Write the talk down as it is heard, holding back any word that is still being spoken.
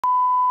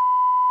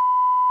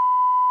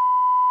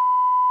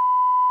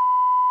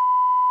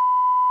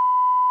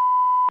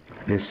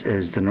This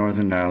is the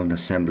Northern Ireland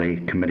Assembly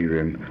Committee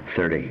Room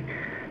 30.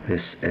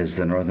 This is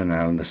the Northern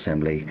Ireland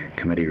Assembly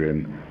Committee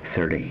Room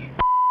 30.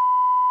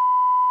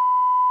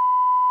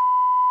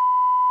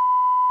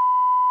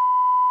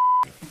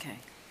 Okay.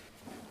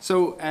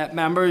 So,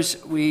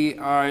 members, we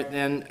are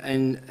then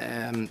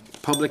in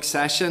public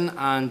session,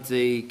 and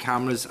the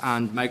cameras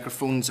and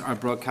microphones are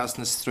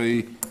broadcasting us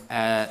through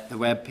the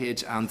web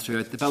page and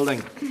throughout the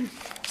building.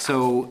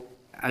 So,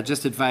 I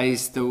just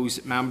advise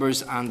those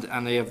members and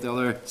any of the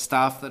other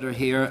staff that are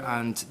here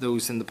and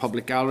those in the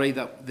public gallery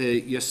that the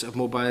use of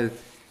mobile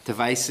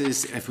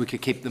devices, if we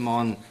could keep them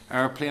on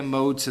airplane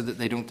mode so that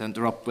they don't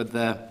interrupt with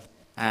the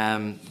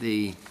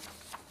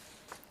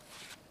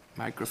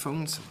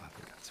microphones. I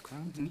think that's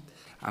grand.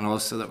 And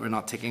also that we're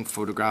not taking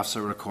photographs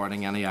or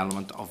recording any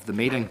element of the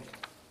meeting.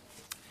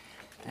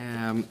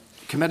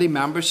 Committee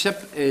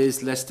membership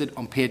is listed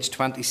on page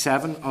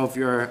 27 of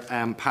your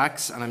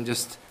packs, and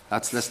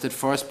that's listed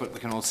for us, but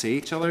we can all see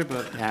each other,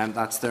 but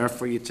that's there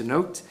for you to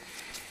note.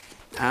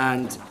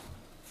 And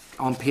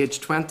on page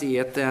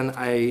 28 then,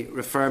 I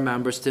refer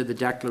members to the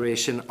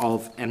Declaration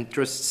of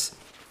Interests,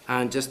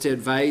 and just to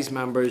advise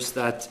members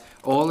that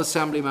all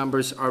Assembly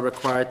members are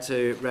required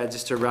to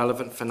register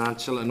relevant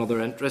financial and other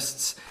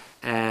interests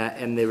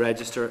in the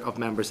Register of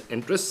Members'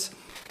 Interests,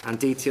 and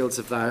details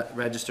of that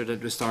registered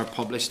interest are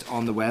published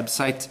on the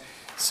website.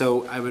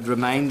 So I would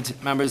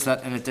remind members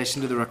that in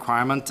addition to the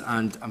requirement,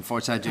 and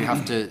unfortunately I do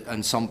have to,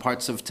 in some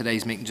parts of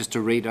today's meeting, just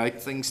to read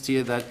out things to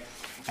you, that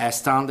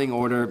Standing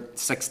Order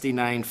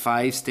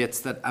 69.5 states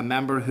that a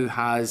member who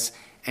has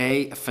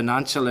A, a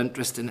financial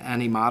interest in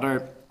any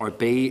matter, or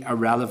B, a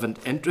relevant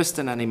interest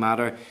in any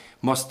matter,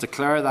 must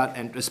declare that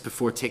interest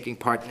before taking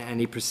part in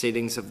any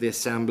proceedings of the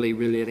Assembly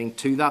relating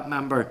to that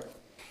member.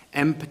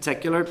 In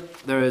particular,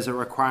 there is a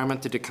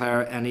requirement to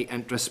declare any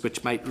interest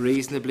which might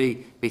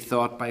reasonably be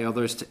thought by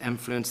others to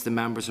influence the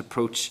member's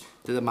approach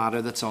to the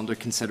matter that's under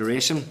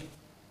consideration.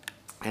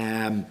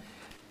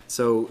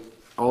 So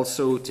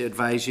also to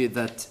advise you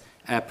that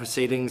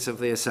proceedings of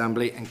the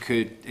Assembly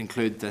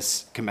include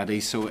this committee,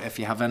 so if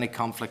you have any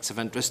conflicts of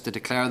interest, to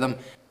declare them,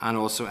 and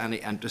also any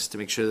interest to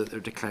make sure that they're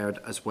declared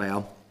as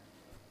well.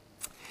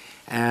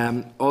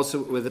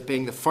 Also, with it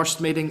being the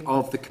first meeting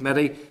of the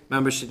committee,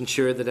 members should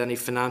ensure that any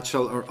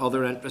financial or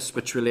other interests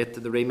which relate to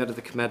the remit of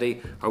the committee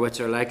or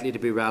which are likely to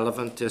be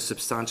relevant to a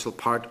substantial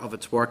part of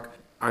its work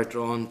are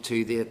drawn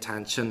to the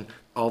attention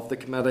of the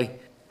committee.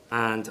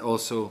 And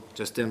also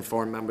just to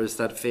inform members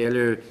that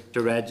failure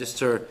to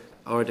register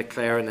or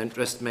declare an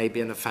interest may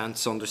be an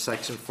offence under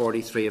Section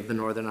 43 of the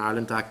Northern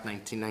Ireland Act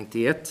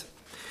 1998.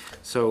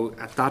 So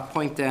at that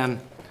point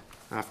then,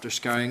 after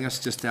scouring us,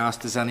 just to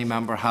ask, does any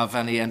member have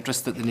any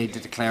interest that they need to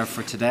declare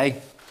for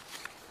today?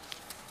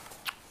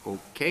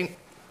 Okay.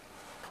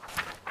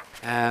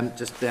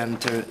 Just then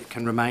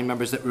can remind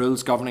members that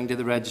rules governing to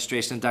the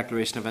registration and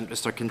declaration of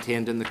interest are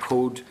contained in the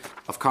Code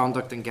of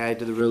Conduct and Guide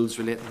to the Rules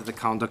relating to the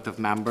conduct of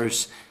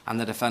members, and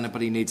that if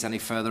anybody needs any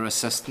further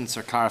assistance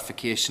or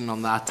clarification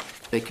on that,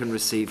 they can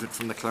receive it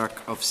from the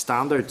Clerk of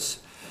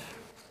Standards.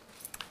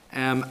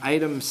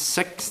 Item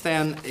 6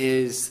 then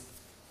is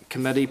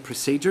committee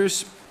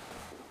procedures.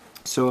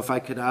 So if I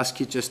could ask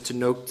you just to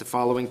note the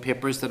following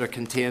papers that are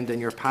contained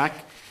in your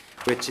pack,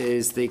 which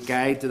is the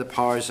Guide to the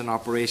Powers and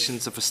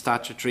Operations of a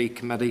Statutory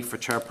Committee for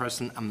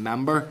Chairperson and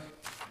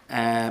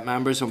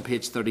members on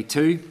page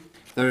 32.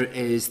 There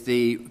is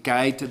the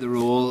Guide to the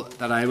Role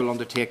that I will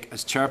undertake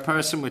as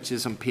Chairperson, which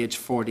is on page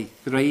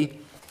 43.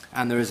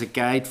 And there is a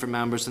guide for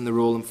members in the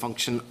role and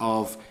function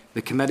of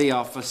the Committee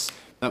Office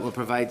that will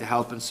provide the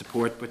help and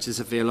support, which is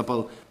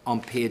available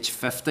on page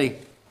 50.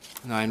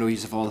 Now, I know you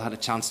have all had a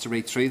chance to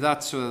read through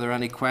that, so are there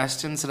any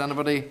questions that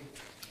anybody?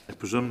 I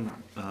presume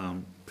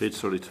page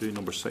 32,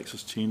 number 6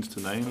 has changed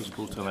to 9 as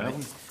opposed to 11?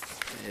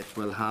 It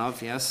will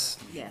have, yes.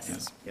 Yes.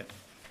 Yes. Yeah.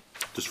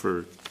 Just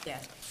for... Yeah.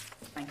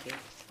 Thank you.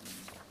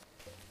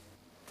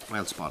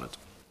 Well spotted.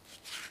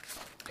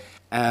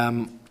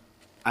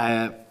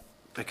 I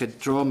could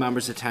draw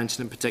members'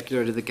 attention in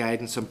particular to the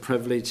guidance on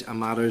privilege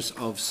and matters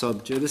of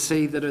sub judice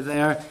that are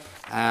there.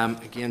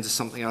 Again, just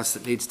something else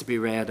that needs to be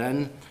read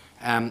in.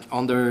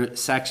 Under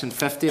Section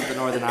 50 of the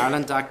Northern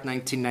Ireland Act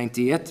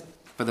 1998,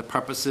 for the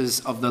purposes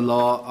of the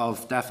law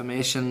of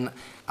defamation,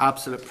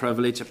 absolute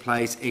privilege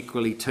applies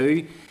equally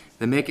to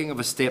the making of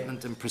a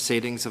statement in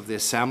proceedings of the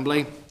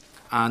Assembly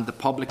and the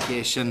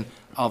publication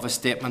of a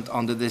statement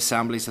under the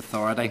Assembly's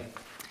authority.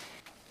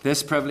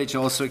 This privilege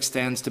also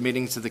extends to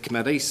meetings of the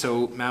committee,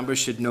 so members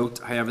should note,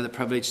 however, the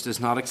privilege does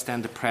not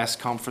extend to press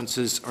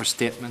conferences or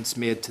statements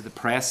made to the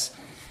press.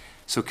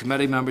 So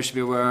committee members should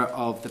be aware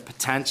of the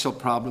potential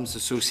problems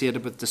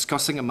associated with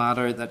discussing a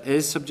matter that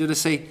is sub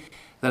judice,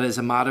 that is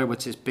a matter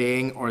which is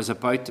being or is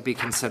about to be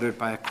considered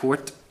by a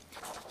court.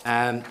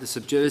 The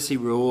sub judice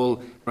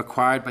rule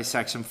required by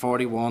Section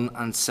 41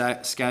 and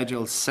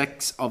Schedule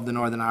 6 of the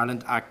Northern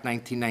Ireland Act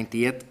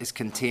 1998 is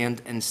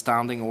contained in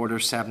Standing Order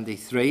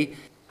 73.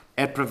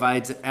 It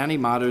provides that any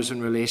matters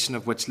in relation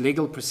of which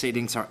legal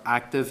proceedings are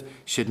active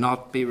should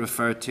not be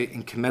referred to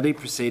in committee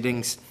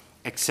proceedings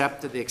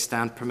except to the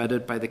extent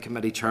permitted by the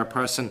committee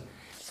chairperson.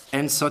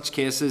 In such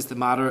cases, the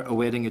matter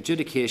awaiting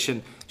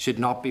adjudication should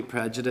not be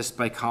prejudiced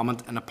by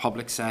comment in a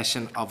public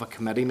session of a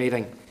committee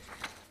meeting.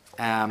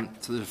 So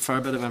there's a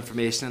fair bit of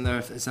information in there.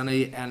 If there's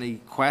any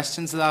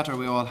questions of that, are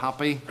we all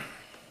happy?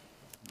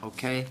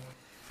 Okay.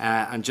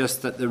 And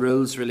just that the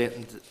rules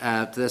relating to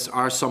this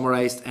are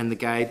summarised in the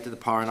guide to the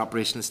power and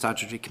operation of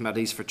statutory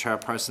committees for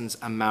chairpersons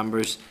and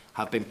members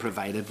have been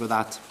provided with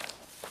that.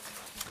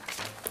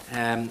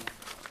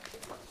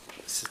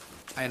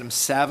 Item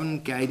 7,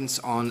 guidance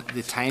on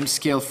the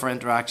timescale for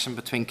interaction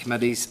between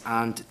committees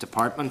and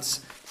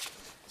departments.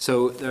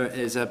 So there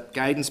is a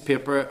guidance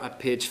paper at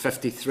page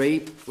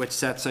 53 which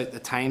sets out the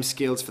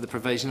timescales for the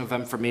provision of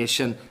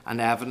information and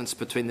evidence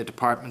between the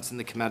departments and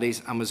the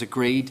committees, and was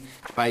agreed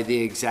by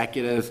the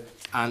Executive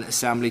and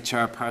Assembly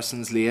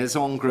Chairpersons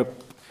Liaison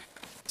Group.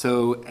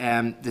 So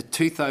the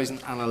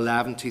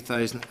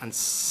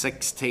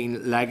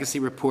 2011-2016 Legacy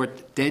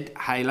Report did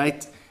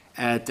highlight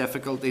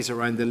difficulties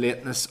around the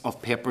lateness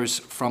of papers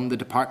from the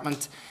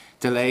department,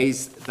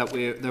 delays that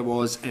there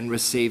was in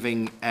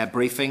receiving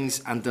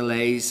briefings, and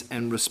delays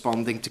in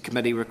responding to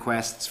committee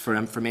requests for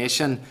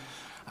information.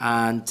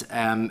 And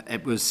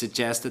it was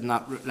suggested in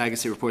that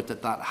Legacy Report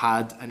that that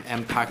had an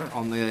impact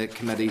on the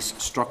committee's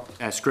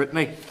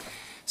scrutiny.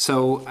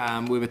 So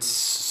we would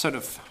sort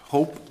of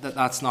hope that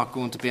that's not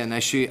going to be an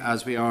issue,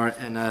 as we are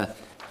in a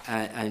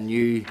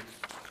new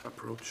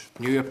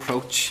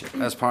approach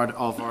as part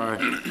of our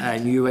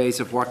new ways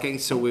of working.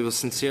 So we will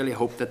sincerely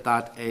hope that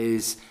that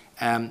is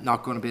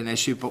not going to be an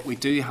issue. But we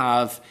do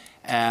have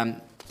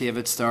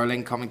David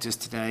Stirling coming to us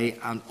today,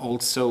 and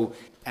also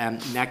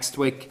next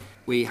week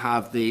we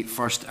have the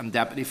First and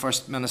Deputy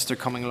First Minister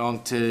coming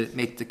along to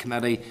meet the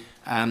committee.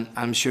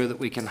 I'm sure that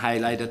we can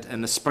highlight it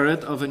in the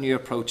spirit of a new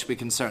approach. We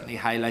can certainly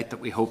highlight that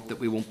we hope that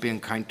we won't be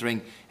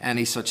encountering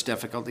any such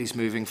difficulties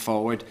moving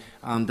forward,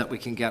 and that we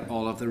can get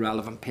all of the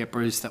relevant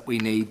papers that we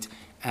need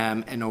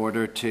in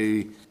order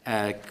to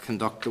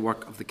conduct the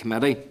work of the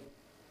committee.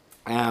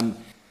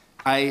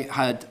 I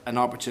had an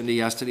opportunity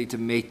yesterday to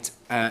meet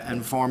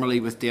informally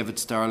with David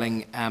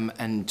Stirling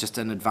and just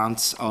in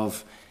advance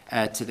of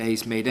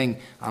today's meeting,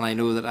 and I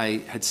know that I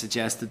had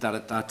suggested that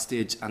at that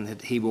stage, and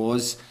that he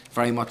was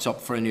very much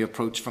up for a new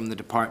approach from the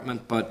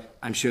department, but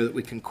I'm sure that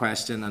we can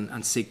question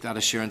and seek that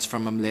assurance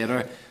from him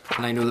later.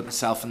 And I know that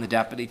myself and the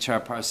Deputy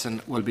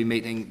Chairperson will be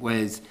meeting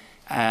with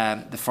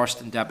the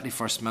First and Deputy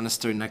First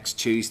Minister next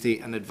Tuesday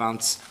in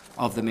advance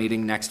of the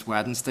meeting next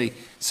Wednesday.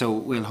 So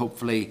we'll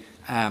hopefully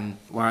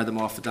wire them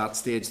off at that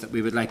stage that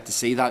we would like to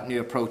see that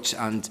new approach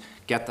and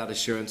get that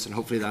assurance, and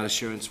hopefully that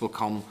assurance will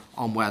come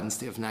on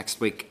Wednesday of next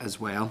week as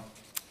well.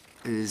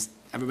 Is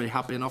everybody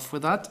happy enough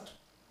with that?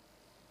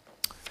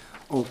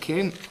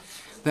 Okay.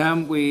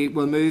 Then we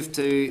will move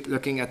to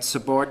looking at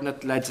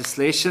subordinate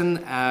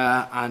legislation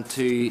and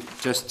to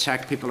just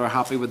check people are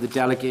happy with the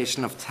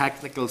delegation of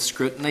technical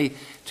scrutiny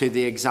to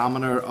the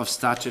examiner of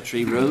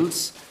statutory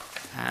rules.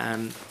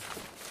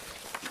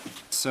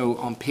 So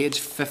on page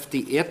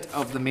 58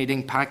 of the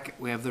meeting pack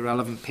we have the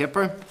relevant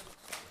paper,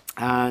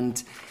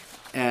 and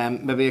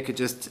maybe I could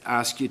just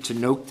ask you to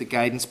note the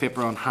guidance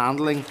paper on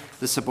handling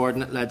the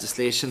subordinate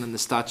legislation and the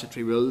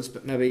statutory rules.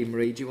 But maybe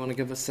Marie, do you want to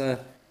give us an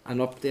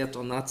update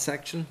on that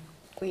section?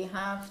 We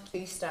have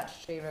 2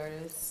 statutory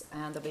rules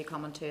and they'll be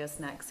coming to us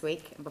next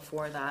week. And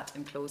before that,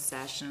 in closed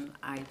session,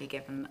 I'll be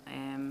given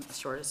a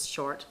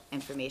short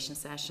information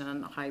session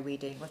on how we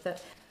deal with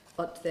it.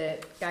 But the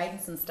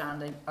guidance and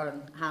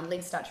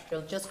handling statutory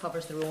rule just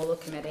covers the role of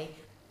the committee,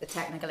 the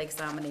technical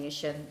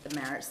examination, the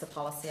merits, the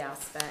policy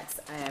aspects,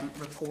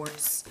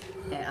 reports,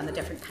 and the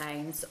different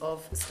kinds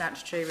of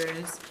statutory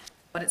rules.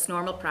 But it's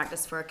normal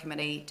practice for a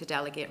committee to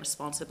delegate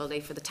responsibility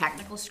for the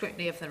technical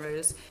scrutiny of the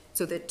rules,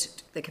 so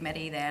that the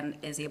committee then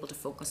is able to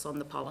focus on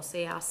the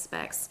policy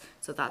aspects.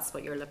 So that's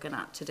what you're looking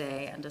at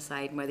today, and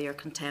decide whether you're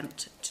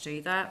content to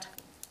do that.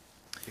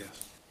 Yes.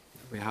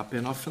 Are we happy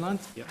enough for that?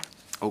 Yeah.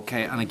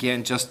 Okay, and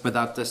again, just with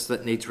that, this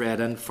that needs read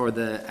in for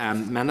the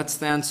minutes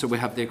then. So we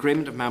have the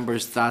agreement of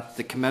members that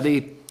the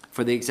Committee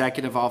for the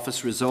Executive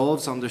Office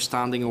resolves under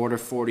Standing Order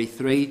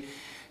 43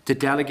 to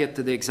delegate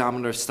to the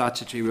Examiner of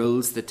Statutory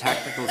Rules the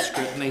technical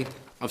scrutiny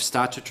of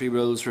statutory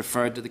rules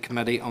referred to the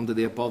Committee under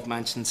the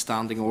above-mentioned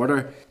Standing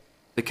Order.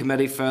 The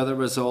Committee further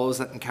resolves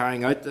that in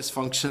carrying out this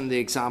function, the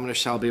Examiner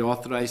shall be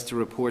authorised to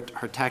report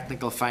her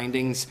technical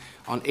findings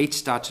on each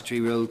statutory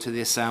rule to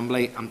the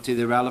Assembly and to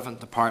the relevant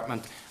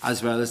department,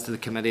 as well as to the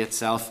Committee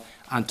itself,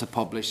 and to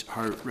publish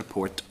her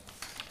report.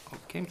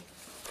 Okay.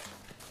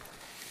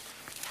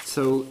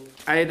 So,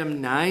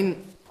 item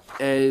 9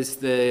 is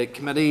the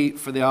Committee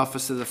for the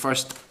Office of the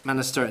First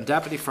Minister and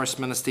Deputy First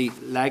Minister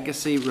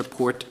Legacy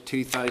Report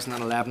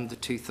 2011 to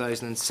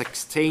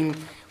 2016,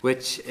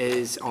 which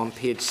is on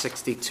page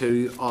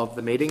 62 of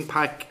the meeting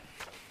pack.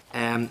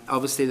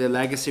 Obviously the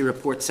Legacy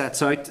Report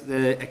sets out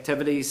the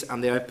activities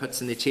and the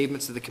outputs and the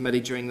achievements of the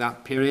Committee during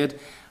that period,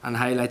 and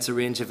highlights a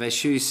range of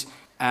issues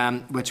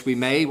which we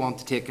may want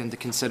to take into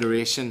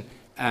consideration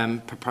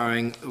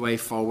preparing the way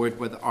forward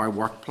with our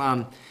work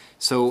plan.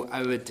 So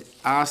I would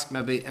ask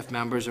maybe if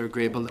members are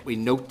agreeable that we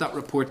note that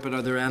report, but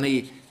are there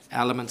any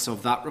elements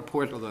of that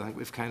report, although I think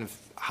we've kind of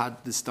had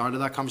the start of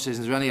that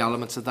conversation. Is there any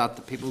elements of that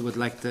that people would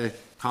like to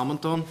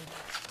comment on?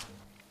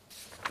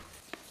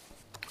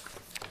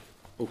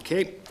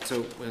 Okay,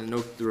 so we'll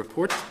note the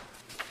report.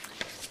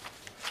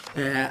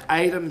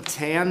 Item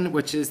 10,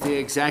 which is the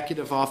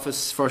Executive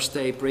Office first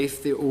day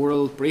brief, the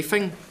oral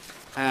briefing,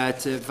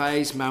 to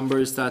advise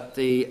members that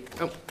the...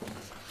 Oh,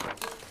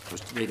 I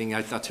was reading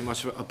out that too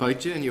much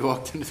about you and you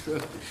walked into the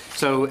room.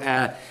 So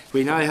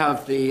we now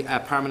have the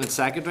Permanent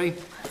Secretary,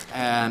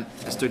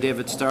 Mr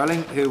David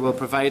Sterling, who will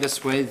provide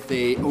us with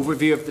the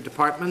overview of the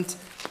department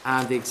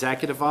and the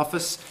Executive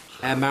Office.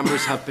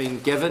 Members have been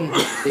given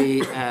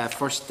the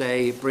first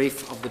day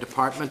brief of the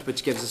department,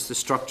 which gives us the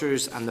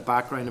structures and the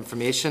background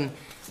information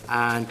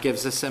and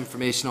gives us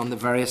information on the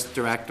various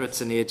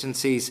directorates and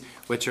agencies,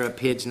 which are at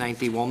page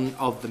 91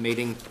 of the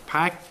meeting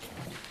pack.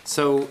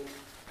 So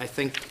I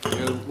think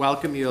we'll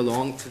welcome you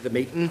along to the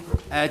meeting.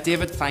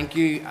 David, thank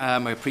you. I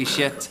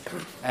appreciate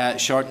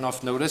short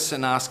enough notice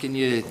and asking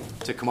you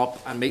to come up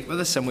and meet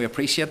with us, and we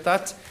appreciate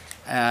that.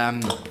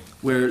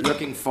 We're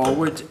looking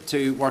forward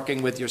to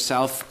working with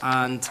yourself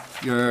and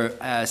your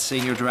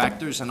senior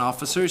directors and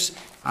officers,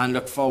 and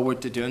look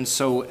forward to doing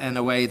so in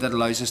a way that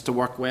allows us to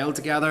work well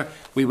together.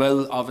 We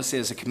will obviously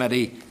as a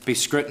committee be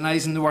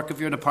scrutinising the work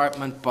of your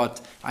department, but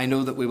I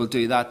know that we will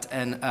do that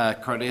in a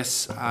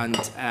courteous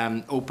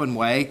and open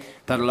way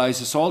that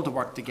allows us all to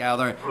work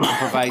together and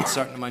provide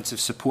certain amounts of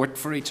support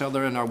for each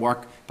other in our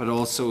work, but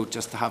also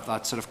just to have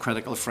that sort of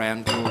critical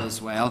friend role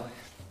as well.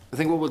 I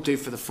think what we'll do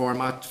for the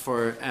format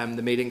for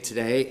the meeting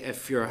today,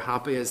 if you're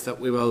happy, is that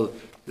we will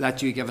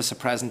let you give us a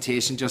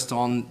presentation just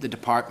on the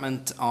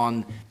department,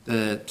 on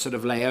the sort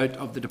of layout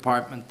of the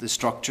department, the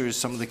structures,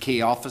 some of the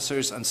key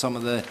officers and some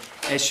of the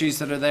issues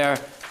that are there,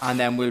 and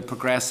then we'll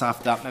progress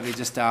after that, maybe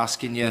just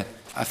asking you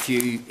a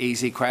few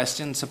easy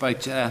questions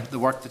about the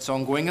work that's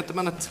ongoing at the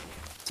minute.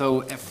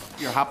 So if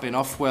you're happy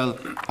enough, we'll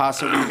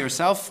pass over to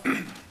yourself.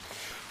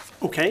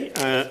 Okay,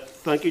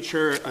 thank you,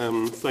 Chair.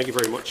 Thank you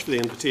very much for the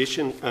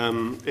invitation.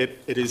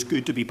 It is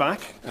good to be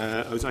back.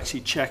 I was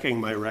actually checking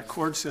my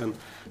records, and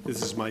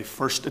this is my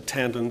first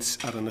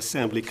attendance at an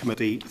Assembly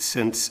committee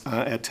since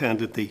I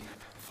attended the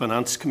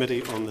Finance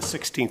Committee on the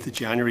 16th of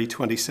January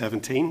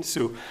 2017.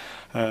 So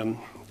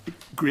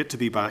great to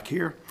be back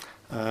here.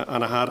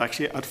 And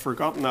I'd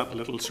forgotten that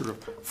little sort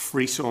of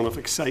frisson of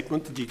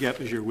excitement that you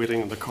get as you're waiting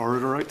in the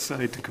corridor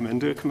outside to come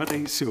into a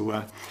committee.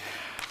 So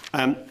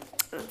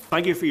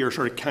thank you for your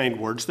sort of kind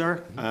words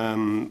there,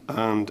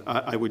 and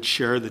I would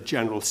share the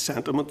general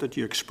sentiment that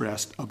you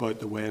expressed about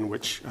the way in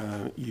which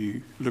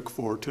you look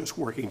forward to us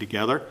working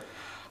together.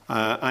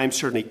 I'm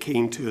certainly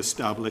keen to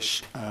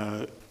establish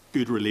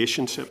good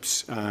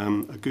relationships,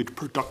 a good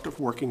productive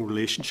working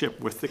relationship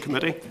with the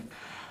committee.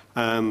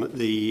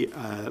 The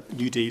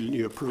New Deal,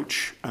 New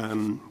Approach,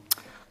 New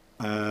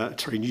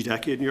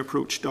Decade, New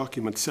Approach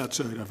document sets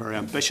out a very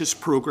ambitious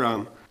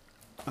programme,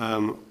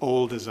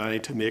 all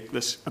designed to make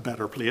this a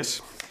better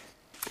place.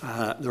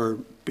 There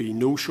will be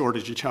no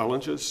shortage of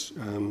challenges,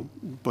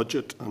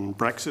 budget and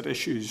Brexit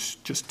issues,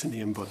 just to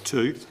name but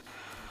two.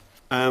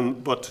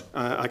 But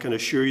I can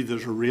assure you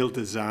there's a real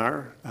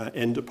desire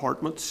in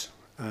departments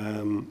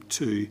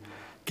to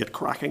get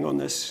cracking on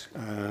this,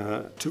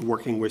 to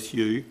working with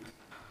you.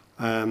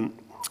 And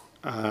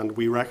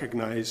we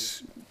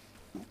recognise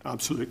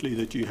absolutely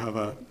that you have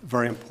a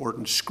very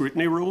important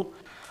scrutiny role,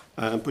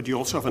 but you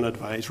also have an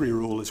advisory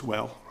role as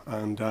well.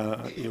 And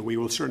we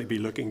will certainly be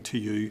looking to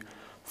you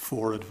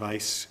for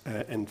advice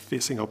in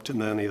facing up to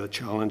many of the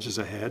challenges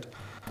ahead.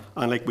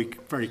 And we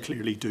very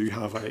clearly do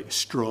have a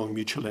strong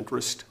mutual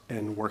interest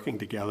in working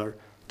together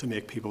to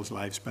make people's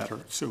lives better.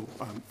 So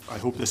I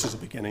hope this is the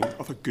beginning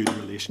of a good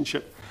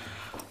relationship.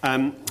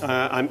 I'm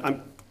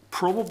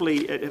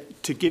probably,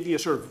 to give you a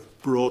sort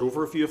of broad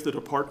overview of the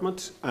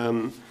department,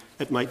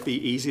 it might be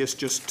easiest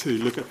just to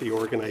look at the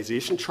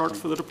organisation chart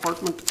for the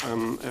department,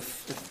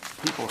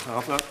 if people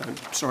have that. I'm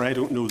sorry, I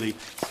don't know the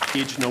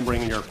page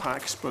numbering in your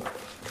packs, but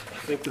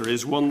I think there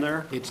is one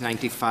there. Page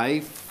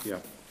 95. Yeah.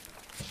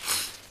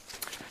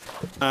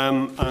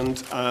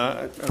 And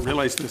I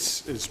realise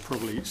this is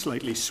probably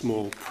slightly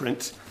small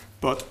print,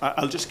 but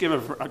I'll just give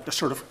a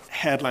sort of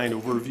headline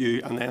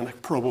overview, and then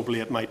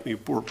probably it might be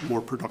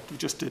more productive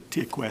just to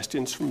take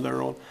questions from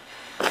there on.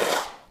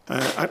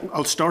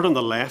 I'll start on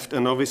the left,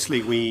 and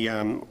obviously we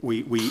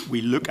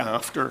look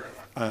after,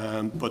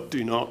 but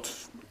do not,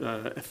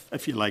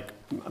 if you like,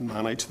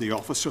 manage the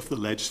office of the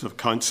Legislative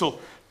Council,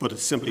 but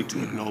it's simply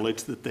to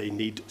acknowledge that they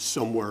need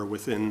somewhere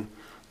within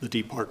the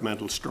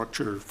departmental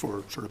structure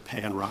for sort of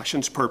pay and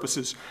rations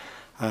purposes.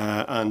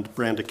 And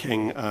Brenda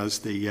King, as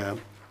the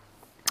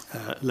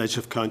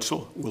Legislative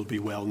Counsel, will be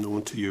well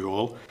known to you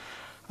all.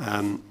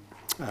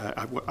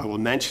 I will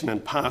mention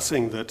in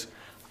passing that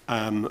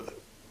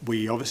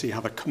we obviously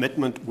have a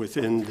commitment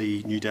within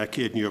the New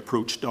Decade, New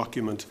Approach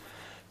document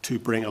to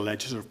bring a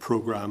legislative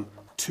programme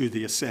to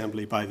the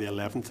Assembly by the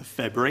 11th of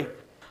February.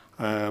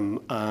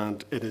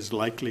 And it is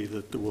likely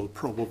that there will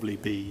probably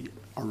be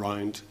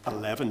around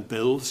 11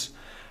 bills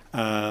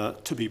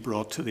to be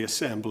brought to the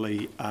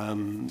Assembly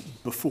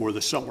before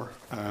the summer.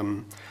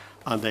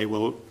 And they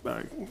will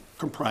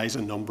comprise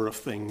a number of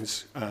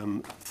things,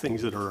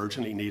 things that are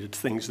urgently needed,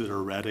 things that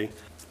are ready.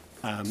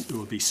 There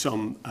will be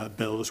some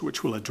bills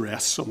which will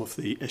address some of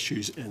the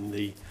issues in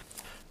the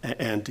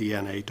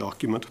NDNA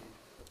document.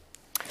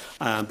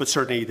 But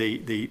certainly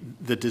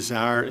the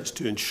desire is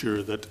to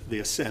ensure that the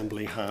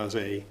Assembly has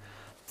a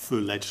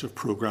full legislative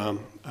programme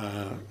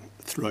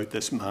throughout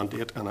this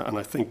mandate, and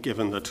I think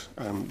given that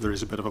there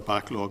is a bit of a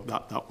backlog,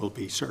 that will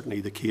be certainly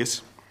the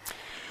case.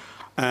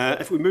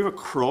 If we move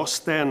across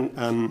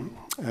then,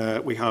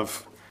 we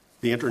have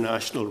the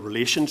International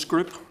Relations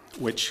Group,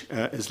 which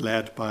is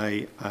led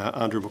by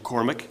Andrew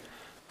McCormick,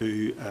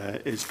 who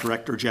is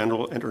Director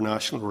General,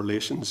 International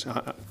Relations.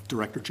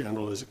 Director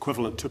General is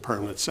equivalent to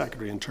Permanent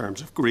Secretary in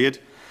terms of grade.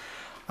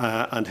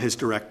 And his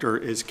director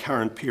is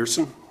Karen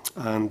Pearson.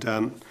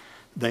 And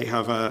they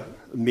have a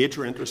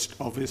major interest,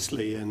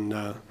 obviously, in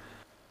the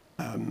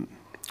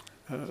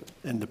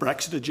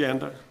Brexit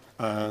agenda.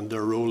 And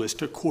their role is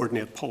to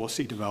coordinate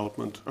policy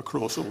development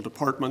across all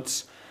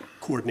departments,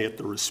 coordinate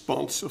the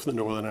response of the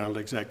Northern Ireland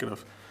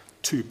Executive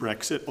to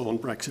Brexit on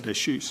Brexit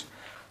issues.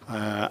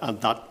 And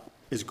that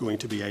is going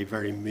to be a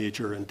very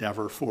major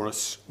endeavour for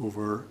us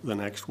over the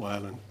next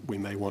while, and we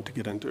may want to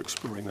get into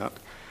exploring that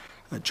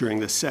during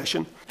this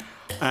session.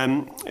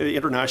 The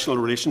International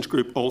Relations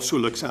Group also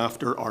looks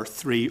after our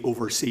 3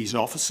 overseas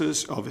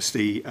offices,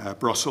 obviously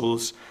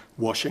Brussels,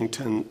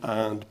 Washington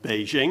and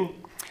Beijing.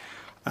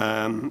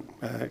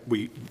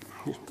 The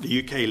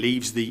UK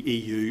leaves the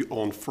EU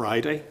on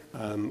Friday.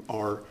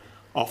 Our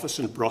office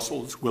in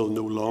Brussels will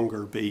no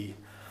longer be,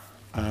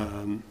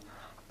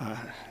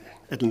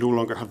 it'll no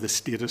longer have the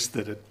status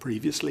that it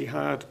previously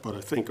had, but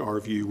I think our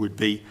view would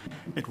be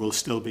it will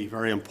still be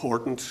very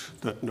important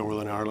that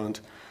Northern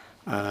Ireland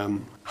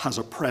has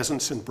a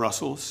presence in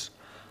Brussels.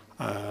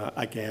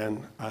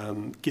 Again,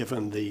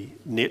 given the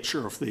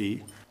nature of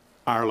the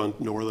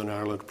Northern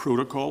Ireland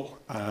Protocol,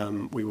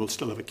 we will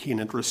still have a keen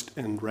interest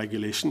in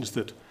regulations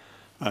that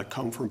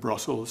come from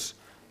Brussels,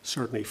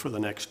 certainly for the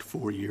next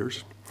 4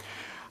 years.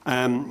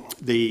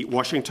 The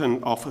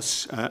Washington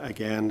office,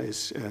 again,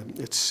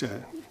 it's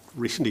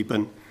recently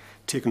been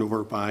taken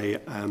over by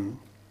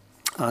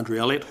Andrew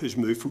Elliott, who's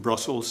moved from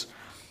Brussels,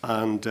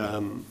 and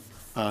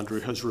Andrew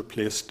has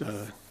replaced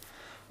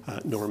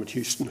Norman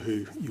Houston,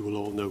 who you will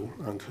all know,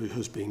 and who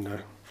has been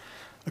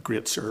a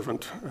great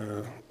servant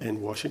in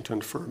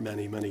Washington for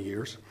many, many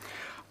years.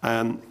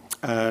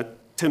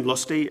 Tim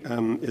Lusty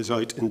is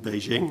out in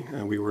Beijing,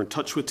 and we were in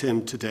touch with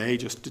Tim today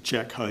just to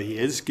check how he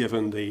is,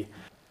 given the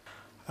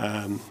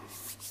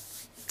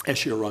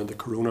issue around the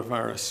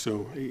coronavirus.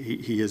 So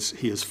he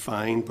is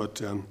fine,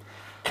 but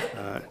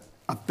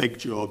a big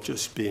job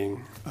just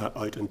being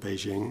out in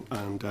Beijing.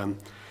 And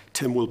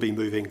Tim will be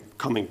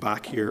coming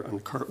back here,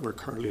 and we're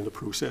currently in the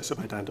process of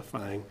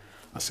identifying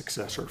a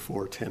successor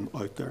for Tim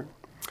out there.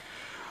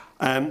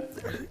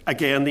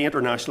 Again, the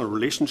International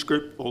Relations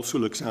Group also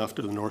looks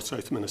after the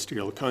North-South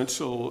Ministerial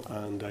Council,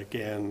 and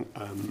again,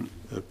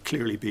 there'll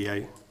clearly be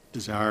a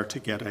desire to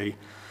get an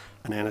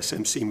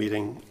NSMC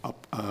meeting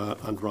up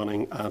and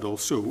running, and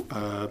also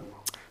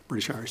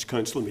British-Irish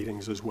Council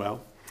meetings as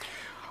well.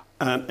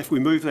 If we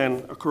move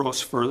then across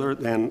further,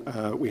 then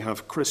we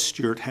have Chris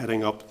Stewart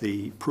heading up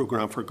the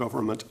Programme for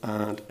Government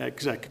and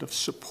Executive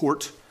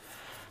Support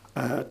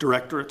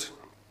Directorate.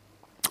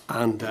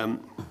 And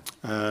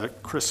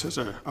Chris has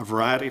a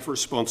variety of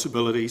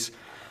responsibilities.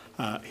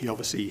 He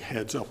obviously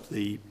heads up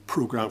the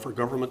Programme for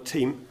Government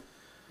team.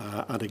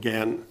 And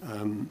again,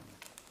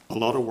 a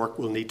lot of work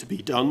will need to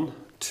be done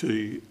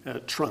to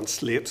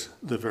translate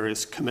the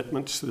various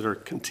commitments that are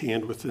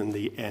contained within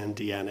the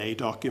NDNA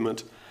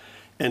document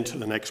into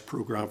the next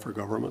Programme for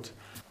Government.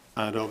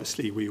 And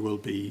obviously we will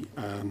be,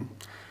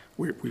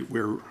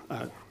 we're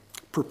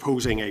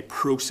proposing a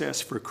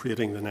process for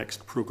creating the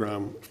next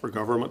Programme for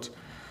Government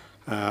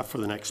for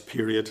the next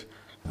period.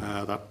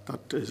 That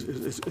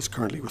is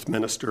currently with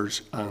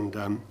ministers, and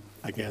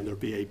again, there'll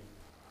be a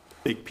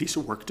big piece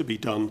of work to be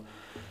done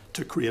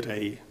to create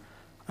a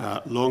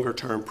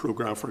longer-term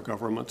programme for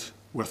government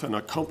with an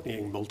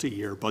accompanying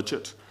multi-year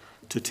budget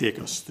to take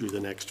us through the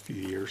next few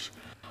years,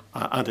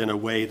 and in a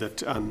way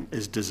that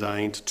is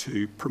designed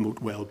to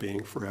promote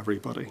well-being for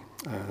everybody.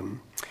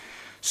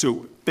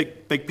 So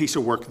big piece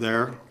of work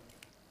there.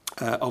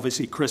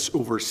 Obviously, Chris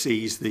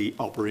oversees the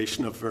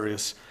operation of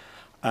various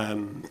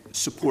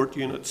support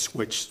units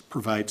which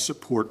provide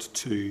support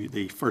to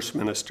the First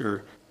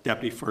Minister,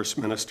 Deputy First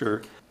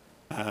Minister,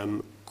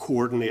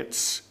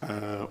 coordinates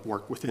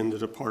work within the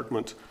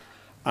department,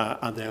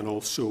 and then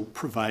also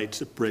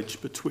provides a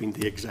bridge between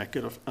the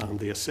Executive and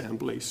the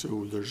Assembly.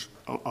 So there's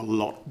a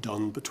lot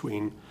done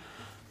between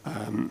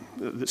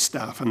the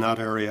staff in that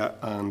area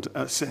and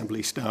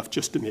Assembly staff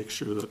just to make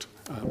sure that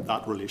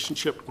that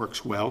relationship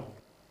works well.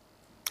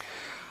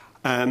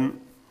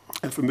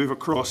 If we move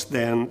across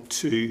then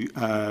to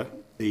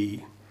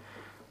the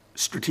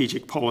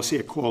Strategic Policy,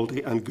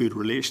 Equality and Good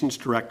Relations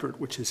Directorate,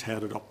 which is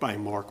headed up by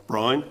Mark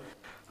Brown.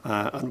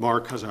 and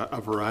Mark has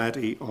a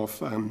variety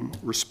of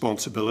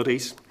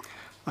responsibilities.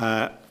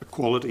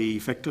 Equality,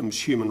 victims,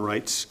 human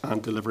rights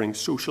and delivering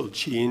social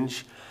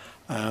change.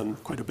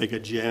 Quite a big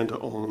agenda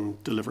on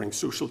delivering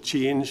social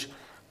change,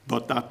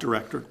 but that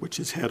directorate, which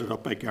is headed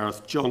up by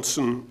Gareth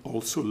Johnson,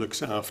 also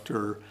looks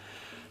after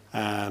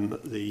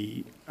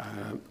the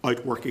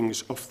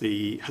outworkings of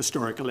the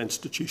Historical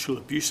Institutional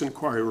Abuse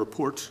Inquiry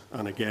report,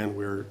 and again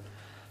we're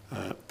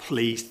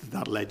pleased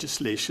that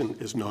legislation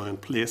is now in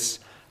place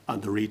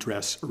and the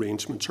redress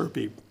arrangements are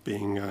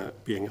being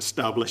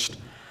established,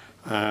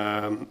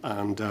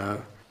 and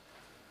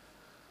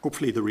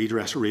hopefully the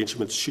redress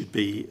arrangements should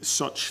be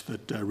such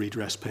that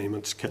redress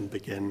payments can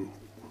begin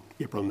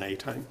April-May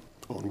time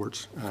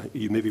onwards.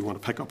 You maybe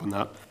want to pick up on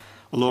that.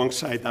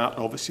 Alongside that,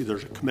 obviously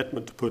there's a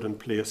commitment to put in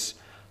place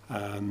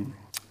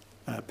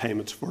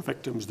payments for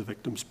victims, the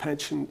victims'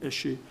 pension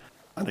issue,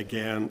 and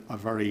again a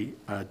very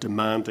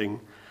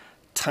demanding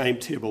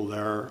timetable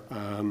there,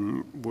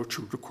 which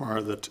would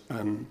require that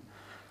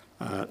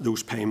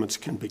those payments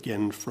can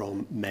begin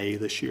from May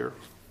this year.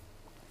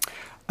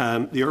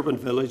 The Urban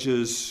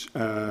Villages,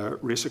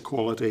 Race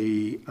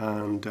Equality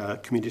and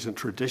Communities and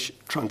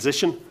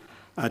Transition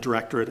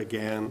Directorate,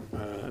 again,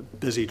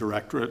 busy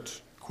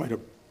directorate, quite a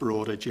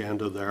broad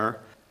agenda there.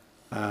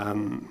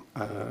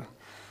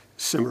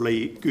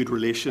 Similarly, Good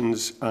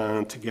Relations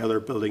and Together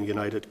Building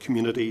United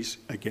Communities,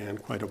 again,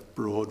 quite a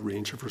broad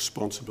range of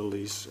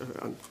responsibilities,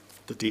 and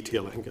the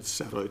detail I think is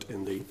set out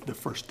in the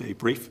first day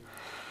brief.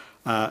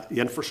 The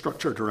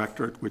Infrastructure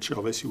Directorate, which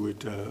obviously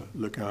would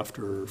look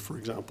after, for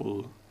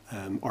example,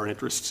 our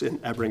interests in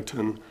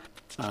Ebrington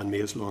and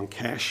Maeslang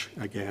Kesh,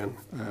 again,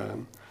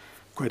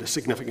 quite a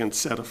significant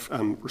set of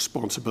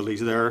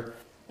responsibilities there.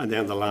 And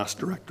then the last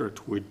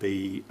directorate would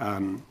be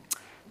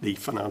the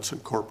Finance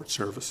and Corporate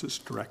Services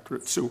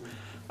Directorate. So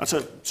that's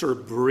a sort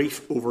of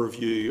brief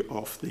overview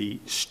of the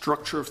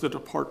structure of the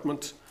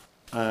department.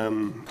 I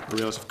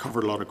realise I've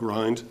covered a lot of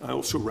ground. I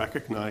also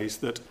recognise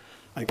that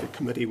I think the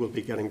committee will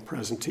be getting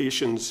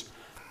presentations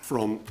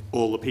from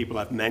all the people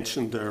I've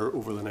mentioned there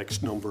over the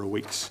next number of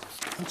weeks.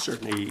 And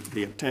certainly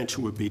the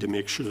intention would be to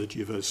make sure that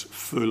you have as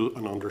full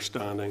an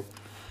understanding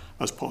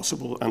as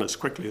possible and as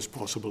quickly as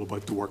possible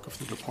about the work of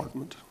the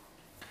department.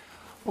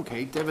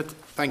 Okay, David,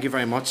 thank you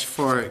very much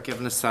for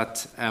giving us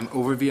that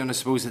overview, and I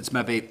suppose it's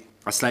maybe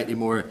a slightly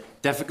more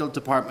difficult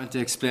department to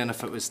explain.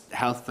 If it was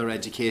health or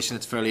education,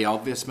 it's fairly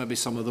obvious maybe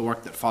some of the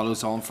work that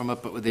follows on from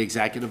it, but with the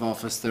Executive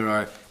Office there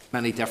are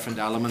many different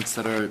elements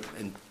that are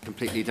in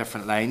completely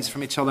different lines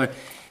from each other.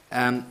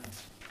 I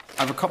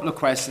have a couple of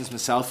questions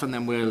myself, and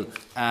then we'll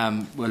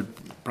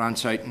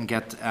branch out and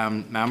get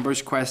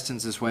members'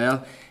 questions as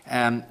well.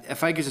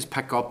 If I could just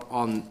pick up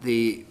on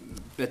the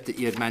bit that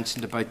you had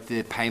mentioned about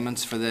the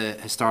payments for the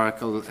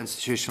historical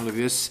institutional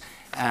abuse,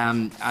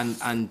 and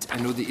I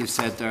know that you've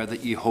said there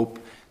that you hope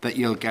that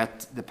you'll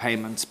get the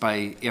payments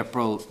by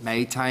April,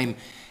 May time.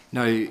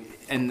 Now,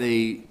 in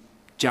the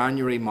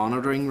January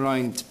monitoring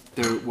round,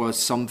 there was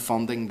some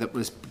funding that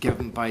was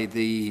given by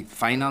the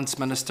Finance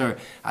Minister,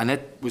 and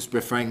it was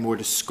referring more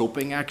to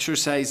scoping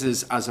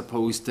exercises as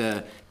opposed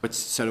to, which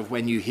sort of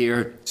when you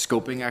hear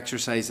scoping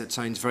exercise, it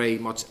sounds very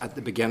much at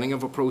the beginning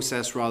of a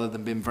process rather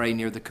than being very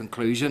near the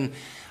conclusion.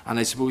 And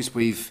I suppose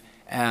we've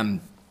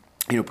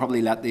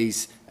probably let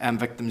these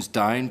victims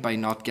down by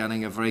not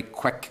getting a very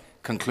quick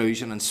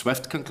conclusion and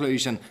swift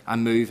conclusion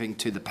and moving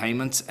to the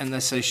payments in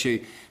this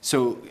issue.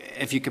 So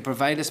if you could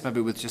provide us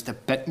maybe with just a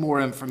bit more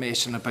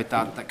information about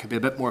that, that could be a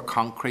bit more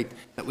concrete,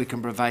 that we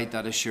can provide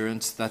that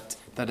assurance that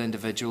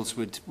individuals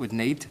would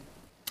need.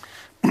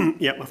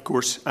 Yeah, of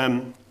course.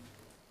 Going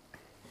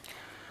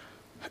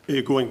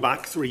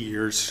back 3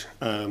 years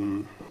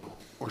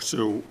or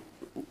so,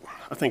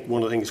 I think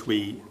one of the things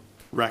we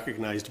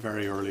recognised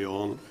very early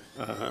on,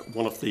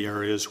 one of the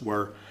areas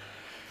where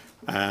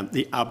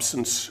the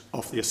absence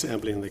of the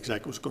Assembly and the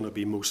Exec was going to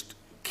be most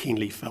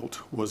keenly felt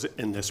was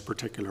in this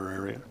particular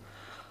area.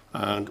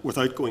 And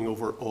without going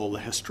over all the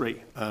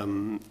history,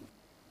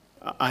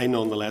 I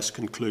nonetheless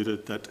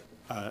concluded that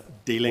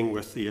dealing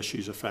with the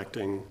issues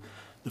affecting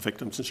the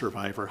victims and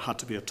survivor had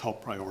to be a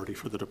top priority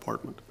for the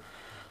department.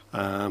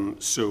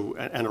 So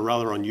in a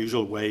rather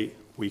unusual way,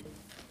 we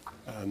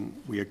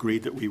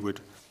agreed that we would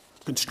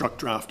construct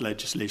draft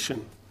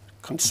legislation,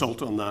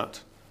 consult on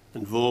that,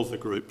 involve the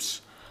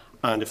groups,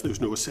 and if there was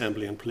no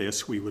Assembly in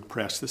place, we would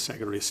press the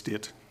Secretary of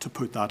State to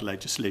put that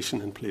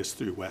legislation in place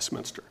through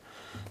Westminster.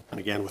 And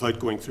again, without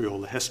going through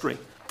all the history,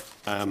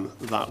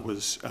 that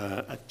was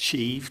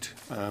achieved.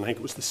 And I think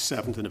it was the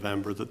 7th of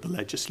November that the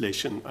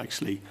legislation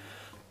actually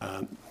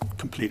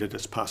completed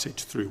its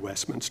passage through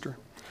Westminster.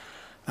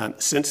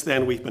 Since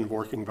then, we've been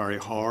working very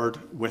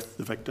hard with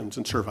the victims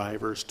and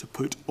survivors to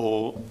put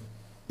all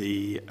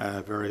the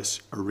various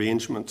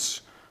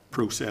arrangements,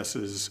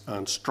 processes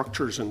and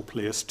structures in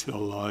place to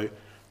allow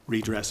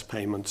redress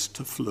payments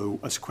to flow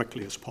as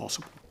quickly as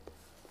possible.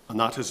 And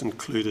that has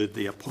included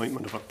the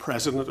appointment of a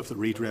president of the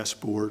redress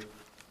board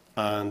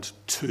and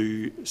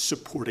 2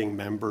 supporting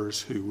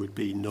members who would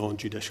be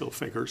non-judicial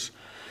figures.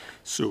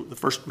 So the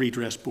first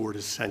redress board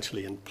is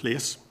essentially in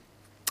place.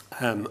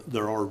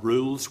 There are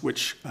rules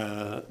which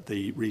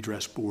the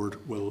Redress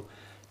Board will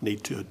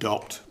need to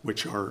adopt,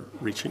 which are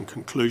reaching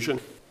conclusion.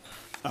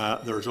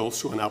 There's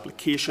also an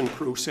application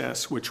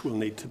process which will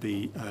need to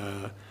be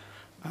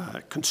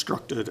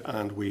constructed,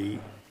 and we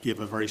give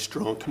a very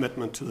strong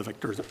commitment to the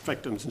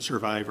victims and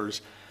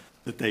survivors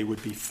that they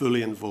would be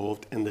fully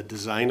involved in the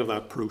design of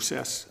that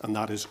process, and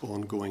that is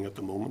ongoing at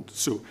the moment.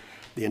 So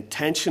the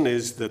intention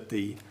is that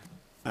the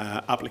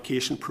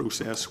application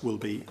process will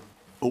be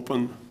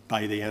open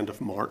by the end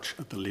of March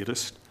at the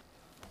latest,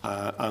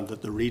 and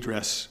that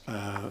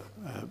the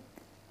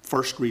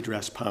first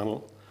redress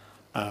panel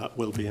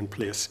will be in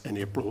place in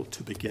April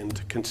to begin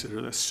to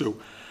consider this. So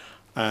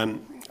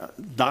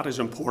that is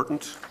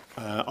important.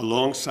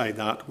 Alongside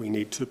that, we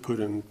need to put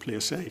in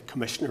place a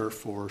commissioner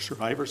for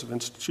survivors of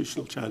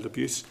institutional child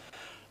abuse.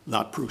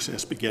 That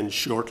process begins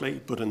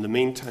shortly, but in the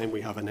meantime,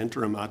 we have an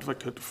interim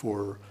advocate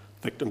for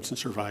victims and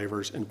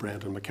survivors in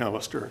Brendan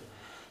McAllister,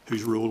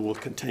 whose role will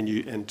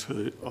continue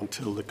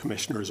until the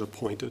commissioner is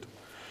appointed.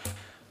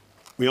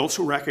 We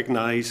also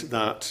recognise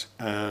that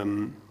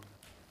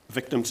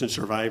victims and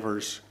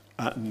survivors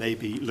may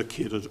be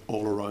located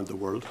all around the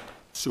world.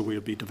 So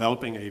we'll be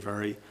developing a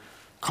very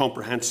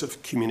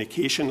comprehensive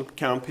communication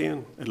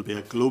campaign. It'll be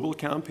a global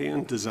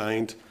campaign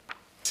designed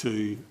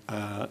to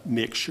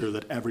make sure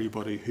that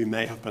everybody who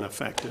may have been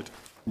affected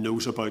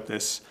knows about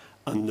this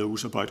and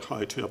knows about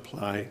how to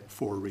apply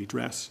for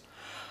redress.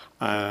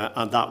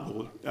 And that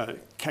will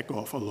kick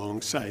off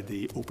alongside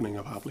the opening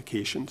of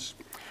applications.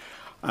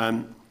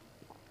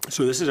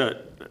 So this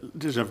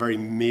is a very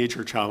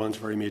major challenge,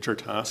 very major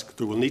task.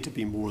 There will need to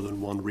be more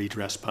than one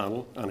redress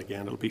panel, and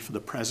again, it'll be for the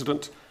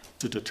President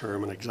to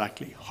determine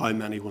exactly how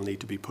many will need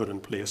to be put in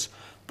place.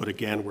 But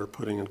again, we're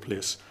putting in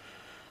place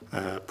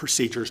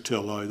procedures to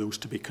allow those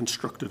to be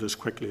constructed as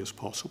quickly as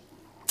possible.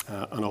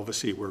 And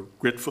obviously, we're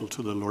grateful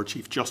to the Lord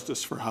Chief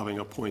Justice for having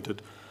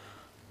appointed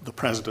the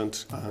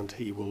President, and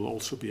he will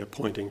also be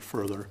appointing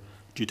further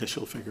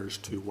judicial figures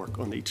to work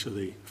on each of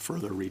the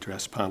further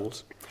redress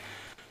panels.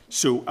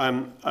 So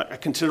a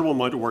considerable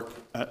amount of work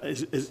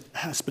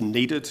has been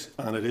needed,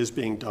 and it is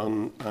being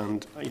done.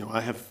 And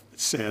I have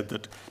said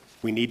that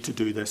we need to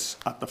do this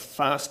at the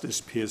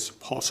fastest pace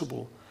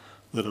possible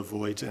that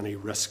avoids any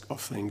risk of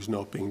things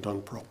not being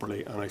done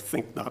properly. And I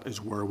think that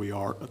is where we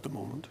are at the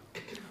moment.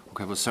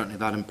 Okay, well, certainly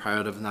that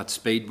imperative and that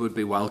speed would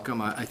be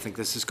welcome. I think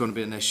this is going to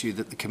be an issue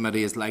that the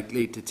committee is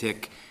likely to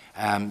take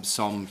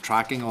some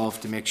tracking of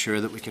to make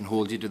sure that we can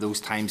hold you to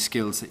those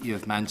timescales that you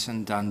have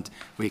mentioned, and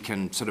we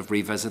can sort of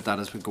revisit that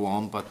as we go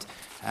on. But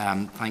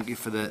thank you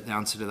for the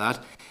answer to that.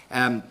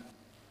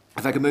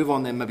 If I could move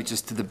on then maybe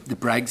just to the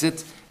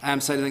Brexit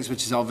side of things,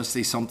 which is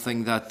obviously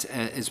something that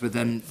is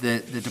within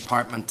the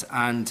department,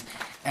 and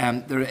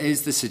there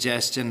is the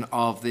suggestion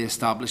of the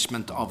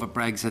establishment of a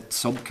Brexit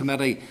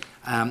subcommittee,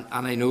 and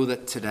I know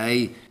that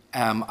today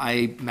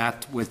I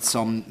met with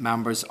some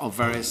members of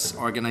various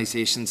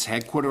organisations,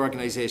 headquarter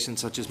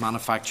organisations such as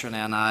Manufacturing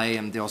NI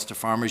and the Ulster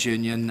Farmers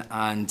Union,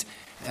 and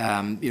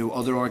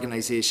other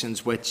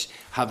organisations which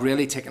have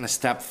really taken a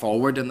step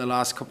forward in the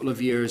last couple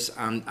of years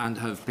and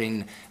have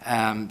been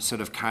sort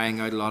of carrying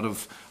out a lot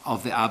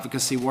of the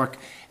advocacy work.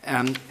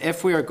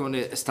 If we are going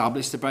to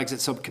establish the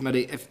Brexit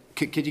subcommittee,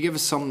 could you give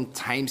us some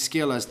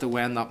timescale as to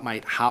when that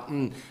might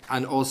happen?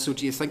 And also,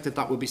 do you think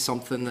that would be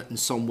something that in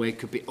some way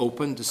could be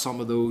open to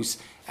some of those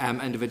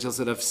individuals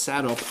that have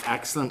set up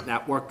excellent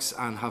networks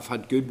and have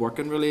had good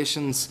working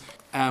relations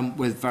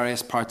with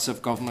various parts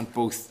of government,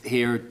 both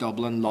here,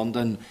 Dublin,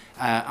 London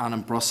and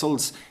in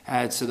Brussels,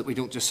 so that we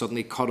don't just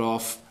suddenly cut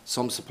off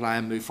some supply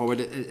and move forward?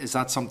 Is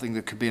that something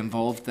that could be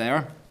involved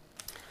there?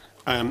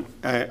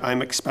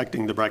 I'm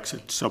expecting the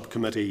Brexit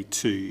subcommittee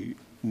to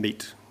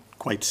meet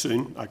quite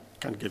soon. I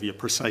can't give you a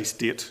precise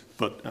date,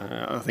 but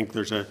I think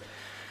there's a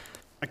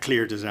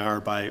clear desire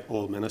by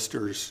all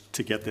ministers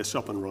to get this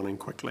up and running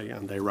quickly,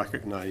 and they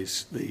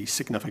recognise the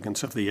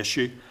significance of the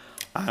issue.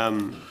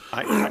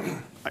 I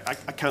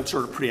can't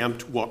sort of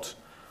preempt what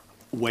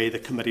way the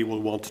committee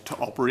will want to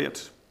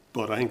operate,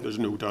 but I think there's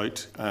no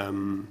doubt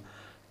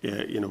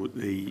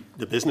the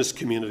business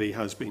community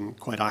has been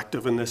quite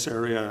active in this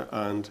area,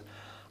 and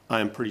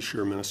I'm pretty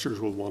sure ministers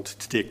will want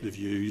to take the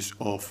views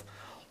of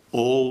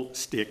all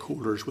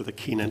stakeholders with a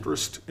keen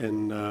interest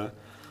in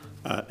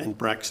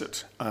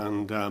Brexit.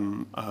 And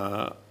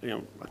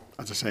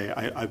as I say,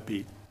 I'd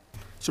be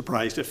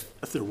surprised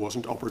if there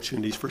wasn't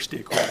opportunities for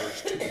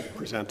stakeholders to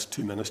present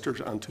to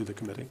ministers and to the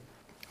committee.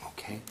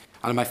 Okay.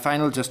 And my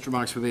final just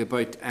remarks will be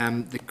about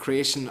the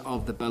creation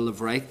of the Bill of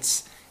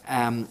Rights.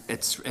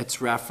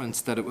 It's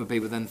referenced that it would be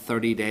within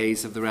 30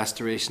 days of the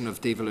restoration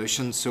of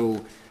devolution. So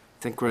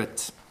I think we're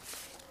at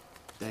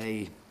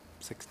day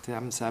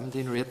 16,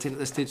 17 or 18 at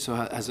this stage. So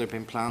has there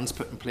been plans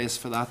put in place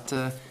for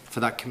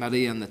that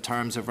committee and the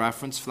terms of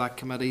reference for that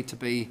committee to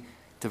be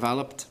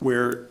developed?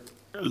 We're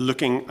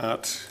looking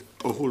at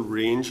a whole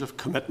range of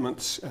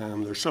commitments.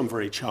 There's some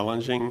very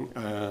challenging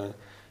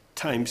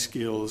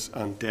timescales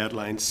and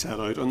deadlines set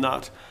out on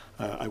that.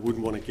 I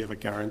wouldn't want to give a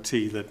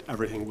guarantee that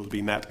everything will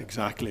be met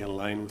exactly in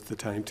line with the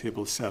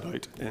timetable set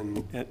out in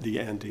the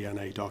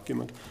NDNA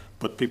document,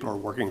 but people are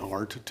working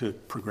hard to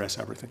progress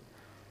everything.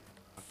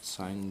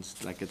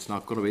 Sounds like it's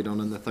not going to be done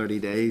in the 30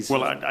 days.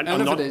 Well, And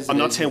I'm if not, it is, I'm it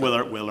not is, saying but-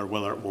 whether it will or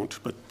whether it won't,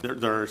 but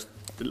there's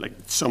like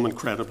some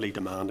incredibly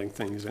demanding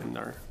things in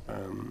there.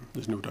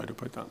 There's no doubt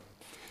about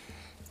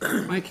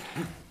that. Mike?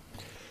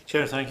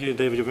 Chair, thank you.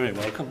 David, you're very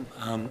welcome.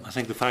 I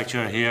think the fact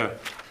you're here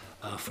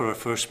for our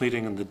first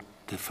meeting and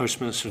the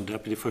First Minister and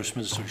Deputy First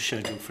Minister is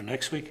scheduled for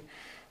next week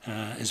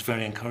is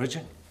very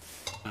encouraging.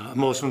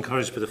 I'm also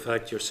encouraged by the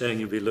fact you're saying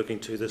you'll be looking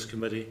to this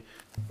committee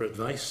for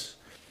advice,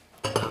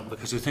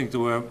 because I think there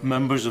were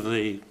members of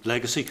the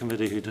Legacy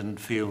Committee who didn't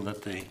feel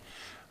that the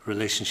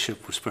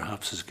relationship was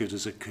perhaps as good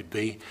as it could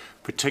be,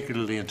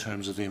 particularly in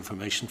terms of the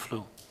information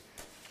flow.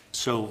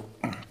 So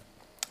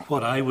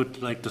what I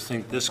would like to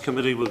think this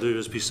committee will do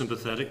is be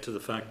sympathetic to the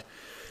fact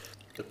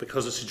that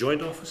because it's a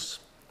joint office,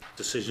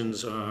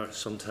 decisions are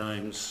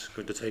sometimes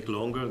going to take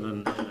longer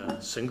than in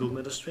a single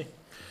ministry,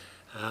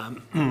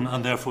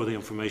 and therefore the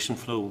information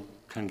flow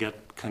can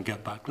get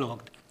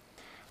backlogged.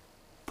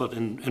 But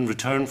in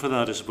return for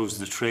that, I suppose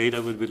the trade I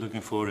would be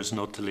looking for is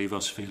not to leave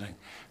us feeling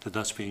that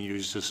that's being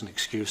used as an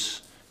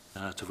excuse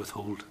to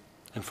withhold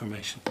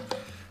information.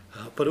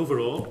 But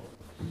overall,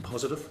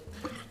 positive.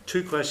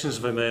 2 questions,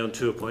 if I may, on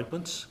 2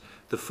 appointments.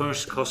 The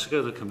first,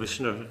 Cossiga, the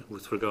Commissioner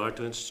with regard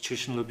to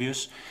institutional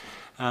abuse.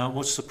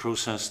 What's the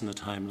process and the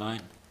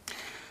timeline?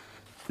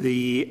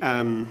 The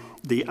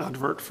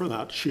advert for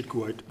that should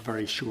go out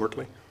very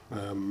shortly.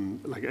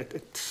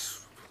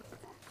 It's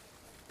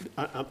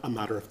a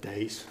matter of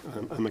days,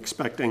 I'm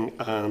expecting,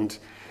 and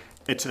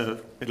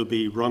it'll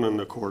be run in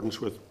accordance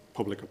with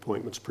public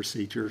appointments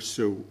procedures.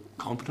 So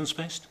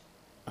Competence-based?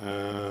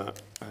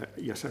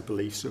 yes, I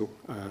believe so.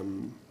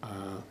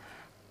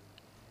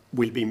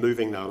 We'll be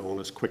moving that on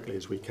as quickly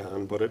as we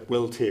can, but it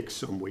will take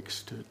some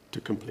weeks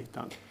to complete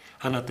that.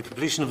 And at the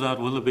completion of that,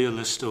 will there be a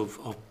list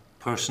of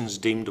persons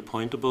deemed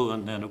appointable,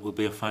 and then it will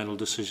be a final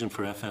decision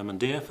for FM and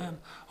DFM,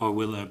 or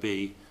will there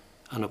be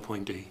an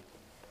appointee?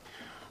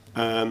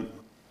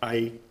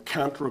 I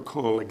can't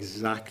recall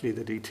exactly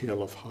the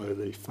detail of how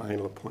the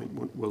final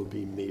appointment will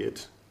be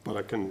made, but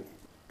I can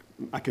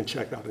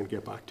check that and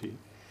get back to you.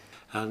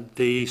 And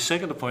the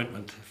second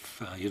appointment,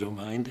 if you don't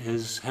mind,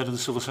 is Head of the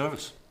Civil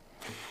Service,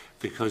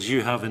 because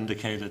you have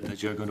indicated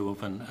that you're going to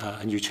open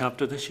a new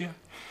chapter this year.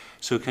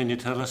 So can you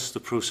tell us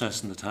the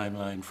process and the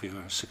timeline for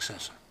your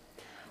successor?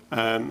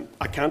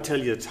 I can't tell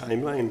you the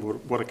timeline,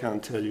 but what I can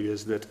tell you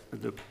is that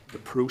the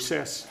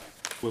process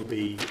will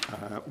be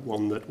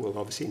one that will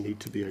obviously need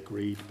to be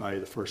agreed by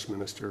the First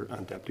Minister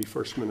and Deputy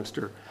First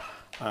Minister.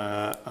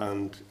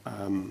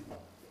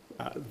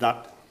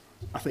 That,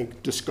 I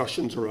think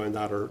discussions around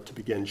that are to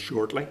begin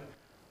shortly.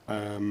 We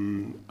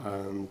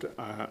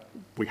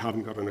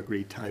haven't got an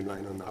agreed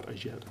timeline on that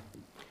as yet.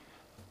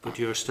 But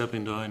you're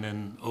stepping down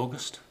in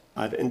August?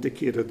 I've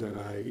indicated that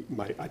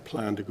I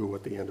plan to go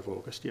at the end of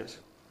August, yes.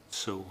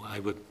 So I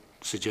would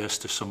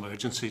suggest there's some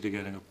urgency to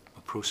getting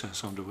a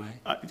process underway.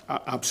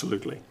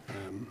 Absolutely.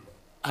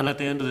 And at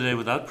the end of the day,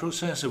 with that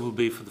process, it will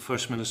be for the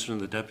First Minister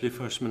and the Deputy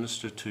First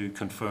Minister to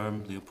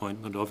confirm the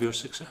appointment of your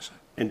successor.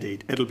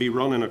 Indeed. It'll be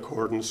run in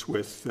accordance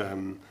with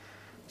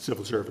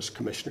Civil Service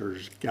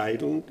Commissioner's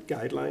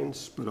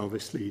guidelines, but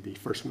obviously the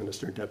First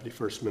Minister and Deputy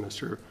First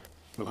Minister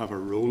will have a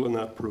role in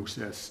that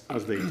process,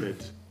 as they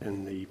did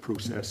in the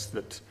process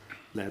that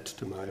led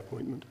to my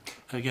appointment.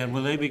 Again,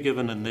 will they be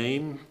given a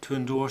name to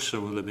endorse,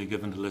 or will they be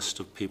given a list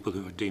of people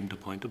who are deemed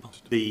appointable?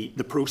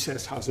 The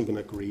process hasn't been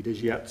agreed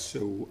as yet,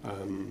 so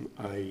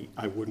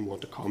I wouldn't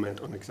want to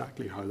comment on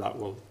exactly how that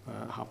will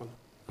happen.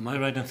 Am I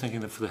right in thinking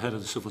that for the Head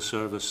of the Civil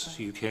Service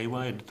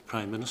UK-wide, the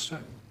Prime Minister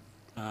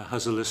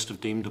has a list of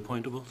deemed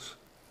appointables?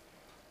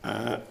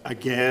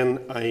 Again,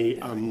 I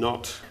am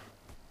not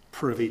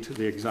privy to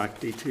the exact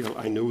detail.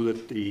 I know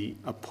that the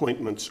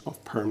appointments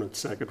of permanent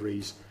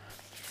secretaries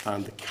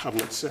and the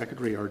Cabinet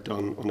Secretary are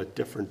done on a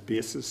different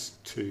basis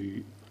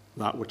to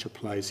that which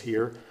applies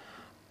here.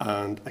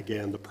 And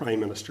again, the Prime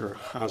Minister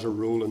has a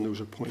role in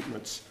those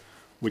appointments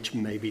which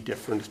may be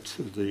different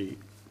to the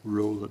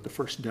role that the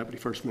First and Deputy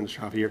First Minister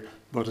have here.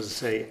 But as I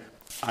say,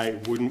 I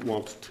wouldn't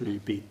want to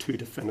be too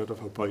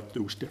definitive about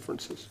those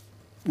differences,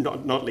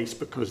 not least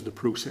because the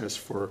process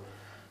for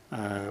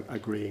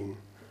agreeing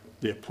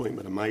the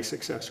appointment of my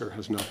successor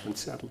has not been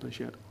settled as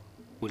yet.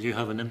 Will you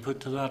have an input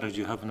to that, or do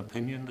you have an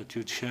opinion that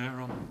you'd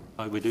share on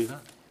how we do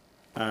that?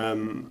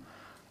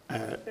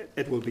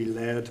 It will be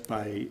led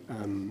by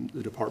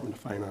the Department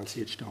of Finance,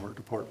 HR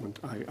department.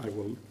 I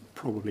will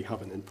probably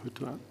have an input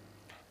to that.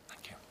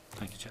 Thank you.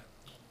 Thank you, Chair.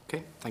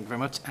 Okay, thank you very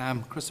much.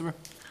 Christopher?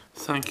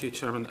 Thank you,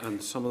 Chairman.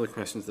 And some of the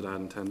questions that I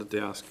had intended to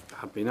ask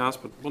have been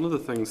asked, but one of the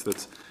things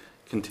that's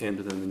contained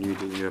within the new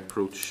delivery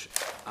approach,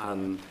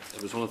 and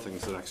it was one of the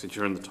things that actually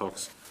during the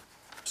talks,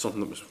 something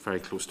that was very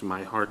close to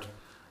my heart,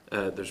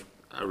 there's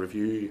a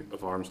review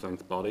of arm's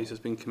length bodies has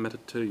been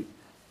committed to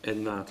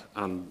in that,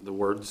 and the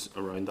words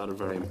around that are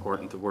very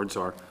important. The words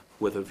are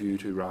 "with a view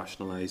to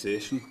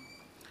rationalisation,"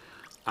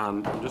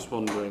 and I'm just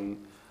wondering,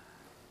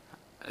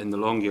 in the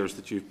long years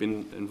that you've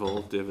been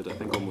involved, David, I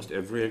think almost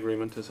every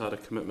agreement has had a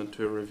commitment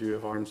to a review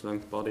of arm's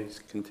length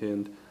bodies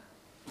contained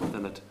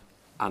within it.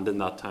 And in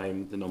that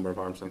time, the number of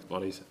arm's length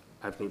bodies,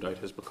 I've no doubt,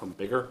 has become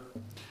bigger.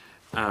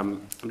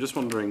 I'm just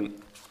wondering,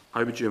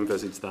 how would you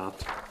envisage that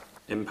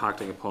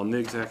impacting upon the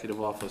Executive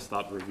Office,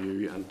 that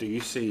review, and do you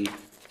see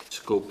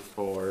scope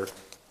for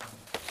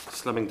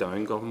slimming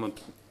down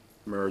government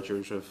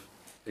mergers of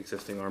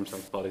existing arm's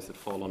length bodies that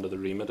fall under the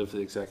remit of the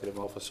Executive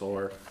Office,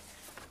 or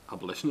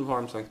abolition of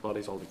arm's length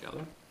bodies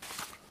altogether?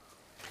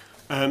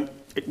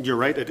 You're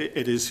right,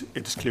 it is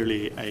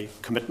clearly a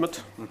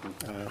commitment.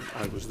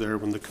 I was there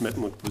when the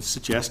commitment was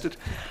suggested.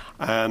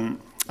 And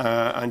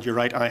you're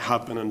right, I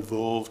have been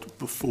involved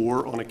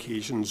before on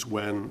occasions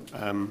when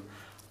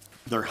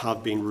there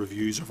have been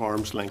reviews of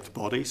arm's length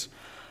bodies.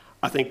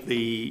 I think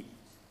the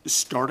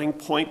starting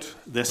point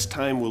this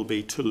time will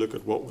be to look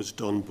at what was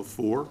done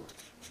before.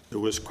 There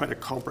was quite a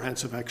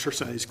comprehensive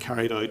exercise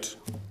carried out,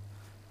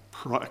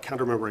 I can't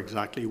remember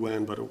exactly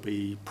when, but it'll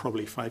be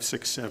probably 5,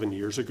 6, 7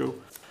 years ago.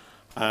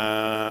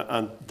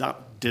 And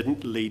that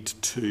didn't lead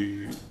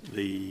to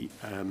the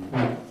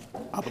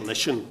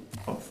abolition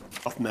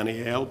of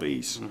many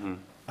ALBs.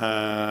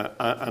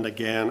 And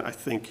again, I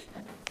think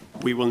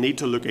we will need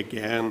to look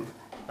again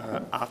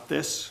at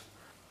this.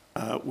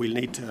 We'll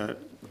need to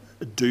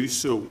do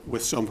so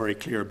with some very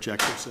clear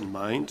objectives in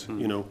mind.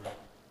 You know,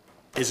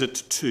 is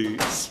it to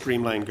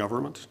streamline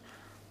government?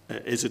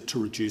 Is it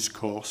to reduce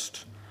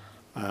cost?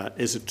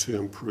 Is it to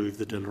improve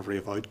the delivery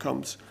of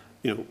outcomes?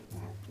 You know,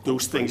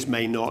 those things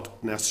may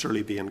not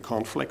necessarily be in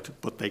conflict,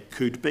 but they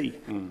could be.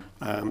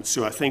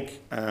 So I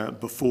think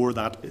before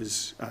that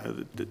is,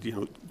 you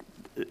know,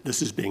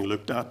 this is being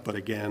looked at, but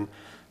again,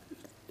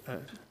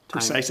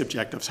 precise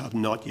objectives have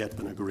not yet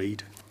been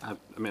agreed. I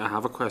mean, I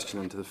have a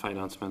question into the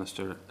Finance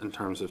Minister in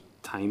terms of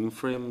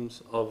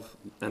timeframes of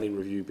any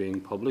review being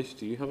published.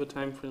 Do you have a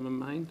timeframe in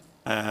mind?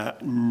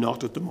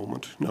 Not at the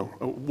moment, no.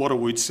 What I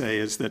would say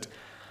is that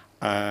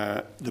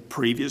the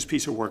previous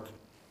piece of work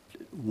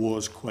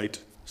was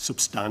quite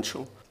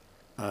substantial.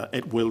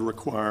 It will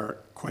require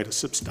quite a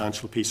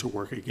substantial piece of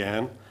work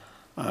again.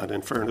 And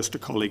in fairness to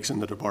colleagues in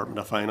the Department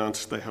of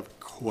Finance, they have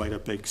quite a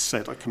big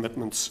set of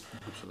commitments,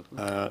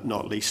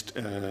 not least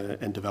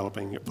in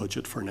developing a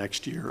budget for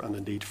next year and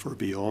indeed for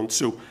beyond.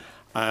 So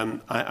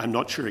I'm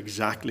not sure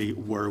exactly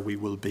where we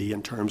will be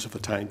in terms of a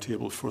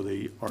timetable for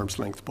the arm's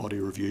length body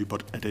review,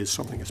 but it is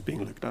something that's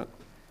being looked at.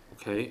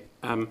 Okay.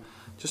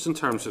 Just in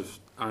terms of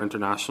our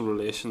international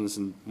relations,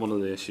 and one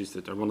of the issues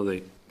that, or one of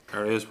the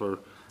areas where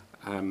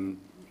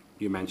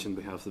you mentioned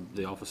we have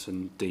the office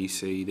in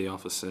DC, the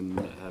office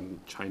in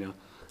China,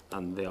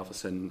 and the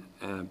office in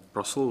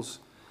Brussels.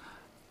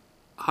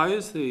 How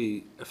is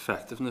the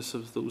effectiveness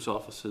of those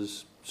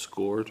offices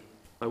scored?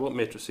 By what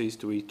matrices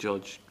do we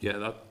judge, yeah,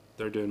 that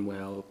they're doing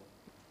well,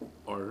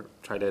 or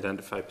try to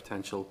identify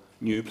potential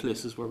new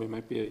places where we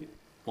might be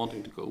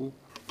wanting to go?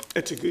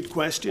 It's a good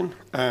question,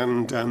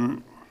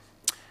 and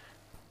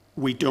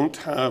we don't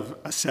have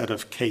a set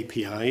of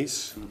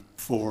KPIs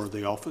for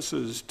the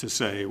offices to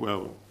say,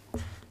 well,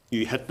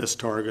 you hit this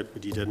target,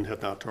 but you didn't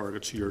hit that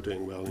target, so you're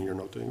doing well and you're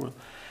not doing well.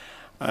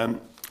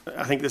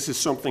 I think this is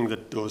something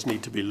that does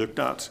need to be looked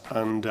at,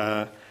 and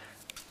I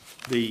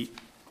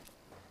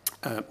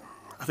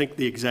think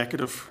the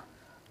executive,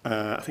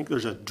 I think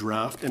there's a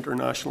draft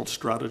international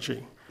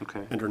strategy,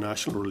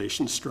 international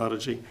relations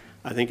strategy.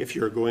 I think if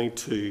you're going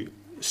to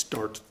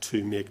start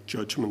to make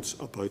judgments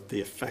about the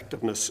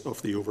effectiveness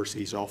of the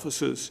overseas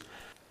offices,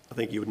 I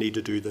think you would need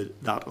to do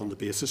that on the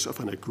basis of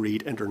an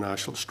agreed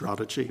international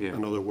strategy. Yeah.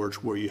 In other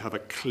words, where you have a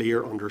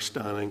clear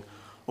understanding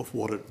of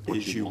what it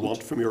is you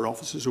want from your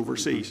offices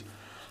overseas.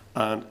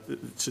 And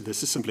so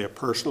this is simply a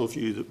personal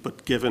view,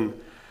 but given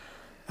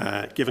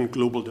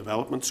global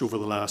developments over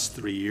the last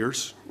 3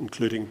 years,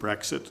 including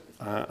Brexit,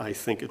 I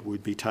think it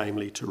would be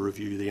timely to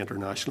review the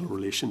international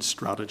relations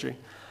strategy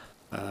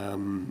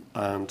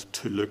and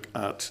to look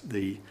at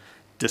the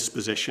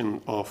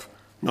disposition of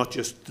not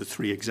just the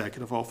 3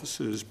 executive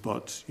offices,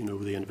 but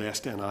the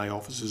Invest NI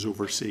offices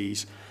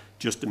overseas,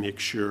 just to make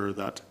sure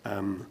that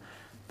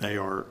they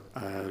are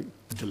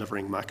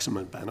delivering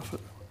maximum benefit.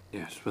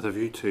 Yes, with a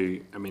view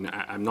to, I mean,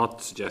 I'm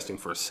not suggesting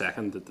for a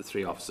second that the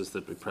 3 offices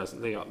that we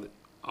presently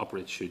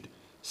operate should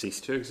cease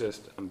to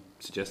exist. I'm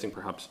suggesting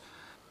perhaps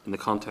in the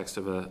context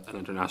of an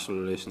international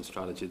relations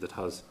strategy that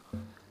has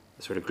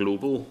a sort of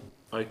global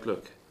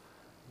outlook,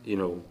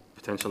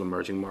 potential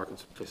emerging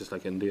markets, places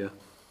like India,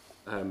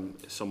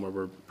 is somewhere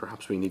where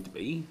perhaps we need to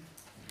be.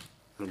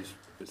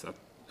 Is that?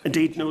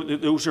 Indeed, no.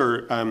 Those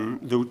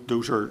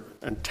are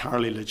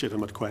entirely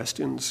legitimate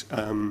questions,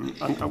 and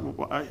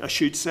I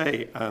should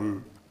say,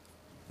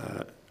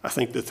 I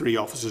think the 3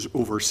 offices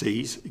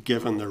overseas,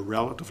 given their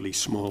relatively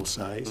small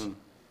size,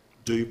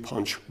 do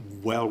punch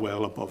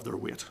well above their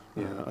weight.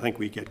 Yeah. I think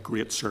we get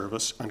great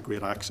service and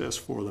great access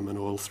for them in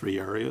all 3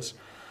 areas.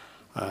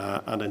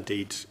 And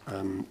indeed,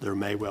 there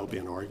may well be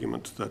an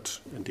argument that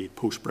indeed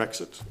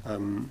post-Brexit,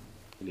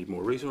 they need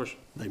more resource.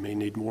 They may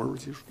need more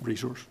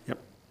resource. Yep.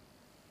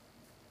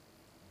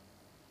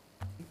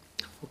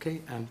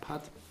 Okay,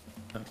 Pat.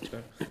 Thanks,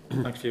 Chair.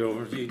 Thanks for your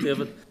overview,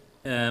 David.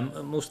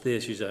 Most of the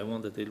issues I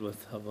want to deal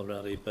with have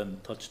already been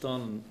touched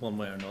on one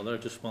way or another. I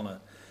just want to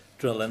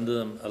drill into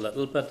them a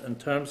little bit. In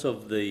terms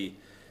of the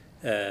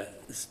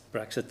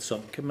Brexit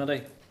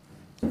subcommittee,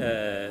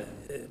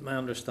 my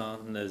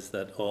understanding is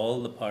that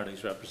all the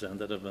parties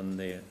represented in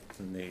the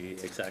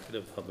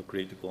executive have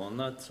agreed to go on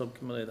that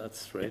subcommittee.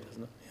 That's right,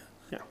 isn't it?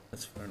 Yeah.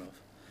 That's fair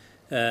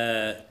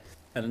enough.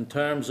 And in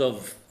terms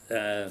of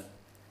the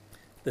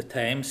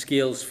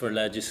timescales for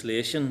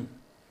legislation,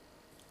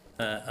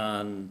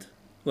 and,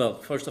 well,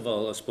 first of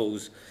all, I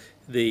suppose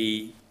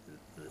the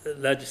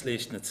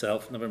legislation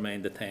itself, never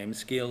mind the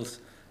timescales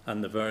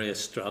and the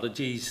various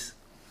strategies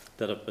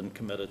that have been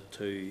committed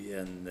to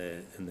in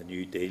the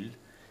New Deal.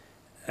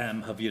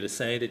 Have you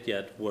decided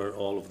yet where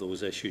all of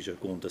those issues are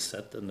going to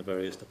sit in the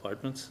various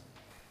departments?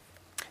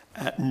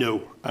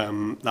 No,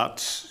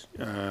 that's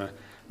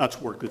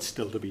work that's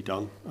still to be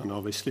done, and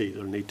obviously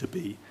there'll need to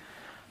be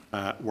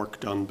work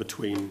done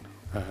between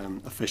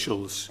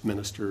officials,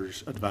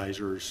 ministers,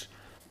 advisors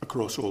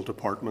across all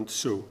departments.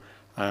 So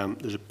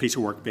there's a piece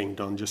of work being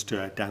done just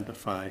to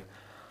identify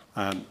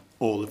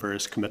all the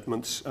various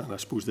commitments, and I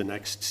suppose the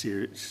next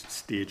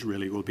stage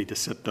really will be to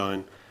sit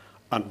down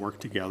and work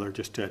together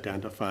just to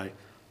identify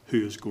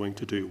who is going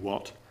to do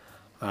what.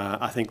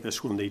 I think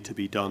this will need to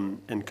be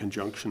done in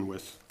conjunction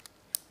with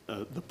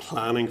the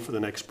planning for the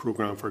next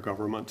programme for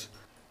government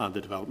and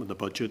the development of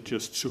the budget,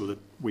 just so that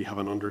we have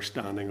an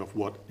understanding of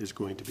what is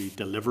going to be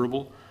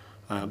deliverable.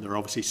 There are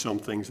obviously some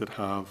things that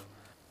have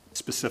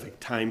specific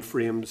time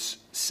frames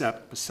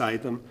set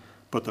beside them,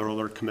 but there are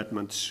other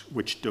commitments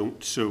which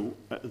don't. So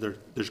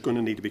there's going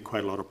to need to be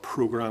quite a lot of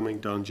programming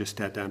done just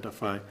to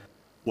identify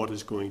what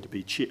is going to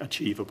be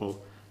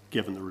achievable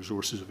given the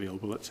resources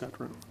available,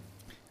 etc.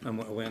 And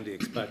when do you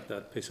expect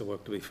that piece of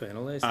work to be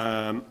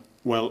finalised?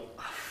 Well,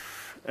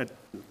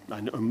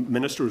 I know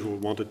ministers will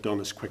want it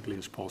done as quickly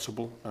as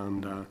possible,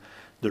 and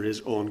there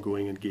is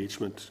ongoing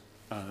engagement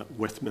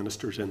with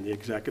ministers in the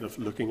executive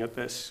looking at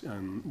this.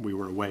 We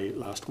were away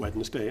last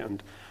Wednesday,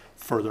 and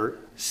further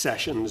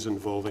sessions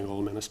involving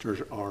all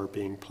ministers are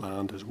being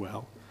planned as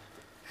well.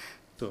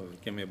 So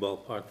give me a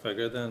ballpark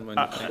figure then when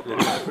you think you'll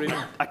get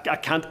agreement. I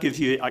can't give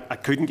you, I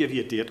couldn't give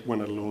you a date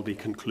when it'll all be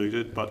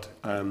concluded, but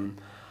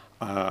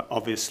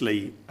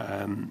obviously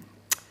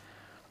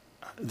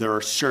there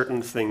are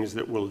certain things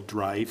that will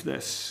drive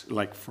this.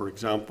 Like, for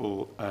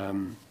example,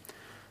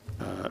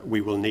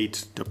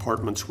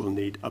 departments will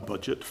need a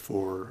budget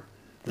for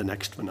the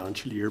next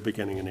financial year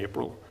beginning in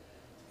April.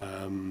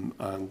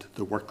 And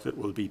the work that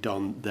will be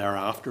done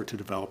thereafter to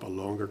develop a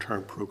longer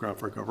term programme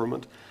for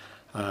government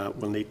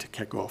will need to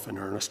kick off in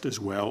earnest as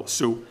well.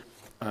 So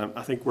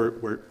I think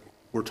we're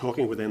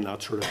talking within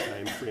that sort of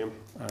time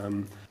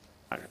frame.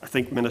 I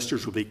think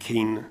ministers will be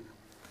keen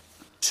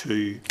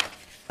to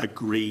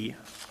agree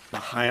the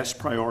highest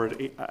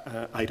priority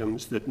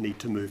items that need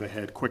to move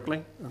ahead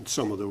quickly, and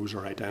some of those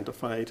are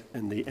identified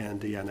in the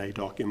NDNA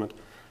document.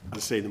 As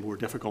I say, the more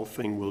difficult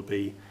thing will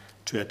be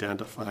to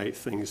identify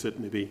things that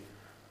maybe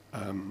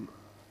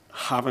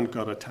haven't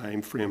got a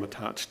time frame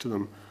attached to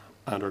them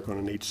and are going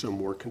to need some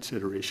more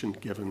consideration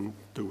given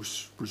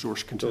those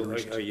resource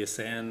considerations. So are you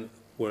saying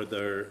where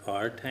there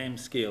are time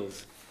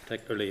scales,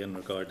 particularly in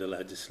regard to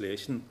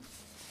legislation,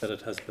 that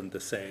it has been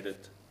decided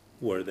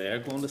where they're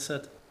going to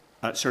sit?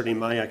 Certainly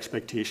my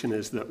expectation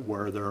is that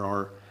where there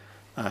are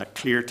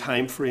clear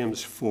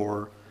timeframes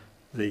for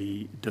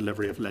the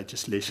delivery of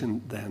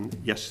legislation, then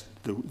yes,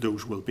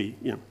 those will be,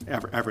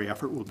 every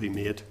effort will be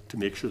made to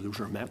make sure those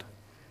are met.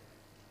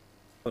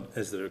 But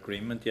is there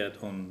agreement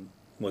yet on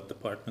what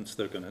departments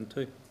they're going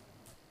into?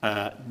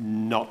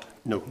 Not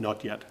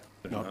yet.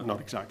 Not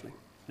exactly.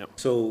 No.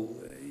 So,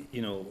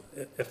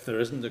 if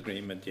there isn't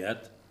agreement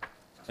yet,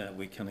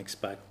 we can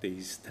expect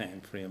these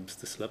timeframes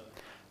to slip.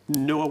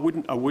 No,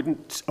 I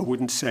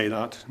wouldn't say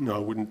that. No, I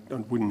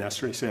wouldn't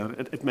necessarily say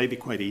that. It may be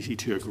quite easy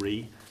to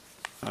agree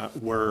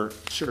where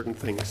certain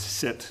things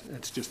sit.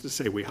 It's just to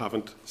say we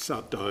haven't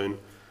sat down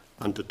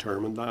and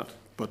determined that.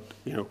 But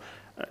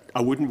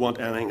I wouldn't want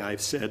anything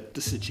I've said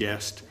to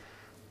suggest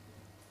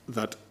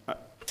that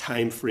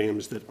time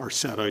frames that are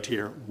set out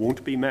here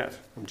won't be met.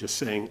 I'm just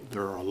saying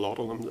there are a lot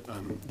of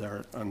them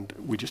there, and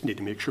we just need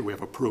to make sure we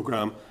have a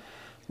programme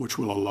which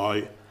will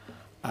allow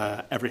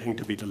everything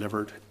to be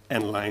delivered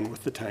in line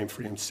with the time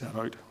frames set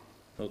out.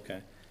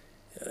 Okay.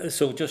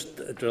 So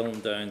just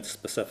drilling down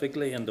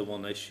specifically into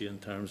one issue in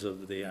terms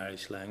of the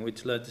Irish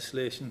language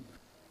legislation,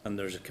 and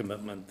there's a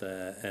commitment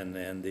in the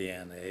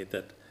NDNA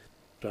that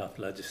draft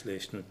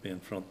legislation would be in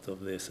front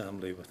of the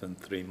Assembly within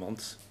 3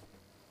 months.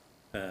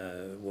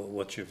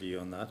 What's your view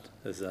on that?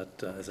 Is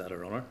that a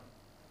runner?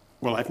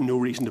 Well, I have no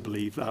reason to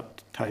believe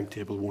that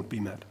timetable won't be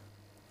met.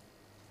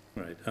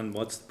 Right. And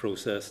what's the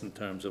process in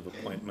terms of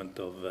appointment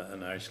of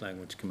an Irish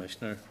language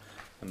commissioner,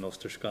 an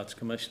Ulster Scots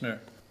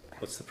commissioner?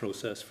 What's the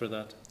process for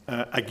that?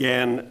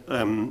 Again,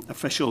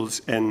 officials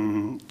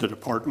in the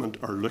department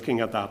are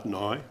looking at that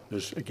now.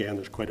 There's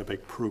quite a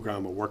big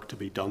programme of work to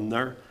be done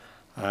there.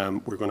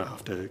 We're going to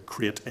have to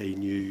create a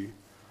new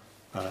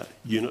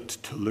unit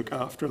to look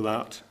after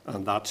that,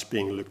 and that's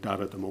being looked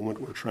at the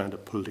moment. We're trying to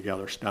pull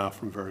together staff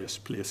from various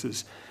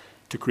places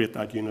to create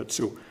that unit.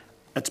 So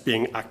it's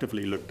being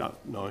actively looked at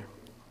now.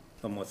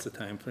 And what's the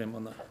time frame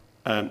on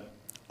that?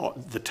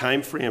 The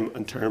time frame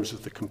in terms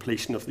of the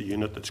completion of the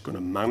unit that's going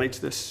to manage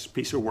this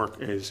piece of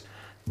work is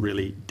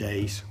really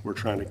days. We're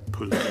trying to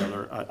pull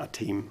together a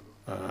team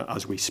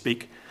as we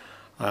speak,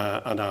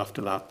 and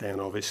after that, then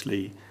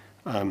obviously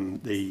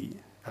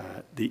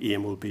the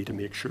aim will be to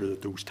make sure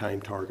that those time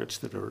targets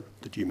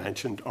that you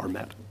mentioned are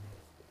met.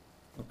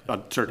 Okay.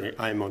 And certainly,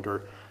 I'm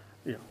under.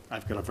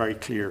 I've got a very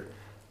clear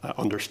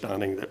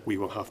understanding that we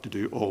will have to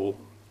do all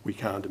we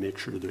can to make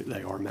sure that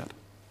they are met,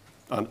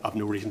 and I've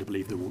no reason to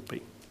believe they won't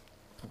be.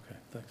 Okay,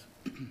 thanks.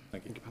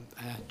 Thank you.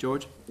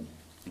 George?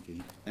 Thank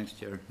you. Thanks,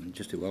 Chair. And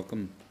just to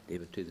welcome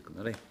David to the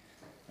committee.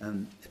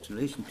 It's in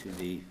relation to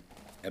the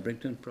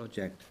Ebrington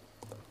project.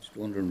 Just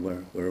wondering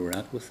where we're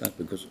at with that,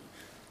 because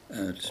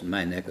it's in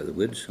my neck of the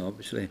woods,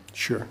 obviously.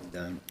 Sure.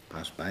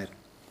 Pass by it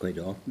quite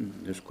often.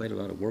 There's quite a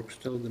lot of work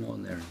still going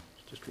on there.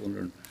 Just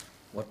wondering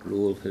what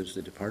role has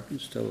the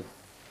department still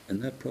in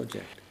that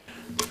project?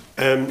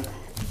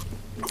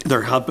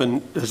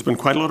 There's been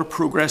quite a lot of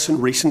progress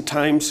in recent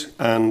times,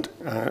 and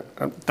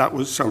that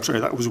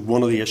was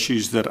one of the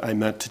issues that I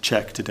meant to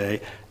check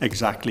today,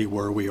 exactly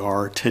where we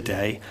are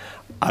today.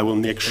 I will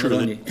make sure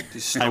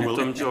I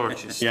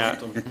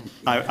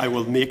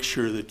will make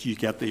sure that you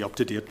get the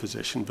up-to-date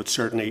position, but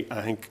certainly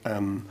I think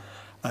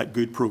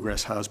good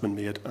progress has been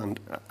made, and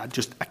I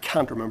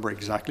can't remember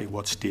exactly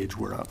what stage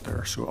we're at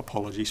there, so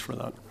apologies for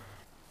that.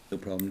 No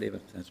problem,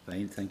 David. That's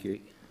fine. Thank you.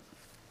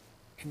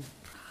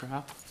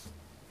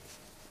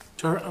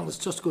 Chair, and it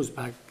just goes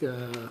back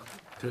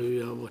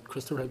to what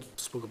Christopher had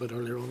spoke about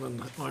earlier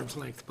on arm's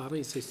length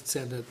bodies. He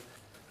said that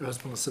there has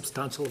been a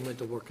substantial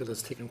amount of work that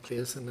has taken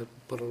place,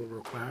 but it will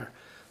require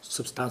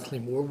substantially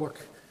more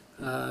work.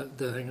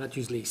 The thing that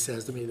usually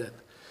says to me that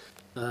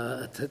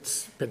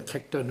it's been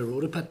kicked down the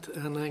road a bit,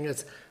 and I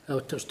think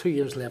there's 2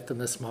 years left in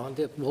this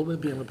mandate. Will we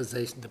be in a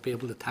position to be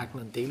able to tackle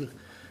and deal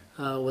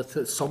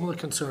with some of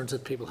the concerns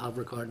that people have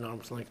regarding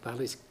arm's length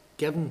bodies,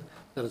 given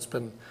that it's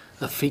been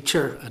a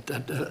feature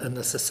in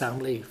this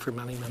assembly for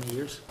many, many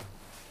years?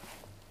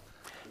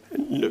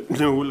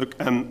 No, look,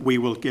 we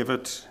will give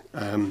it.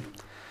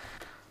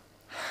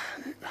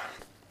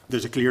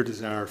 There's a clear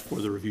desire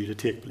for the review to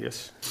take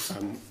place.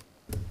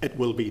 It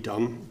will be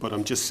done, but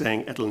I'm just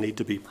saying it'll need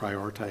to be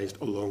prioritised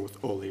along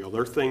with all the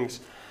other things.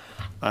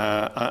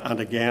 And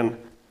again,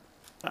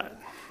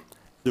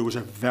 there was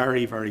a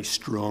very, very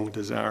strong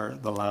desire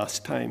the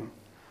last time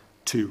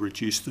to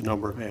reduce the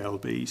number of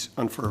ALBs,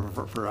 and for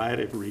a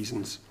variety of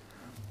reasons,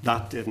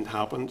 that didn't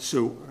happen.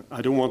 So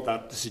I don't want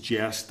that to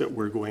suggest that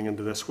we're going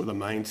into this with a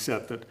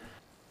mindset that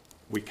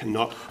we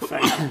cannot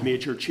affect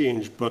major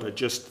change, but I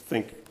just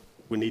think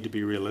we need to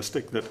be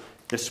realistic that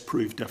this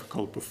proved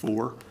difficult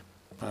before,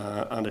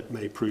 and it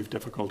may prove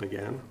difficult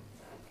again.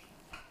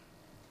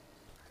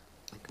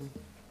 Okay.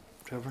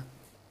 Trevor?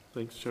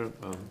 Thanks, Chair.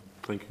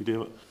 Thank you,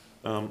 David.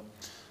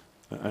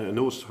 I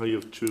noticed how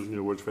you've chosen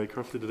your words very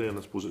carefully today, and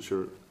I suppose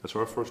it's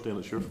our first day and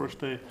it's your first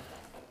day.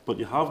 But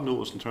you have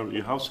noticed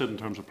you have said in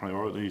terms of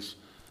priorities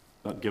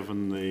that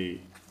given the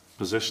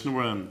position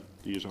we're in,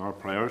 these are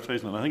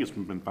prioritising, and I think it's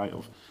been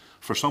vital.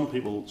 For some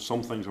people,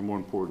 some things are more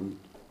important,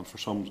 and for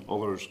some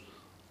others,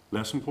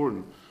 less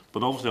important.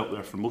 But obviously up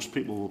there for most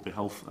people will be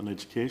health and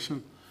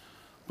education.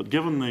 But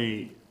given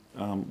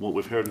what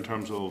we've heard in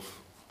terms of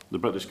the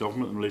British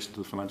government in relation to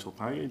the financial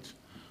package,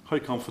 how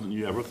confident are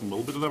you everything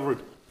will be delivered?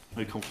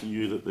 How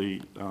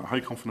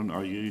confident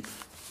are you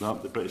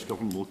that the British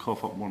government will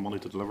cough up more money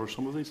to deliver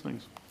some of these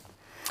things?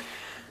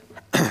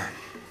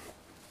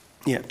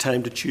 Yeah,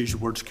 time to choose your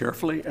words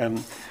carefully.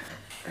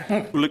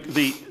 Look,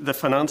 the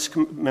finance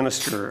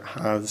minister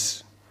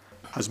has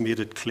made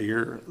it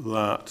clear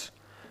that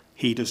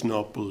he does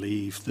not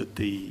believe that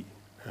the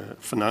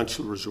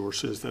financial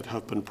resources that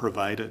have been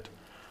provided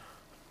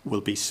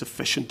will be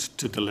sufficient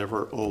to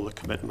deliver all the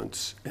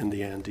commitments in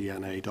the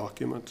NDNA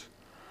document.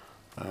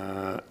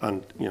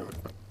 And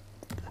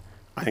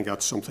I think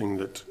that's something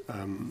that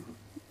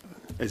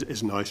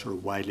is now sort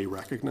of widely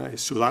recognised.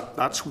 So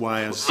that's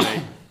why, as I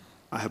say,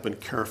 I have been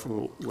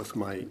careful with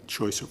my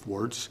choice of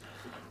words.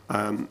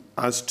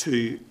 As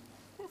to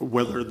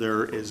whether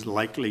there is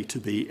likely to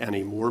be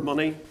any more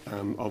money,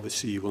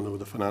 obviously you will know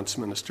the Finance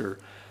Minister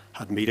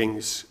had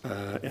meetings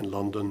in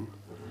London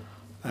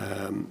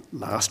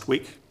last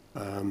week.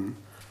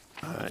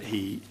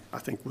 He, I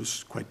think,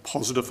 was quite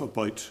positive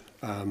about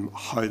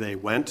how they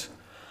went.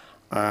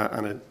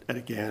 And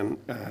again,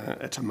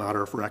 it's a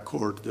matter of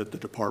record that the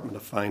Department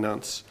of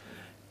Finance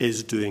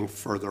is doing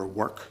further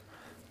work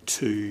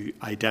to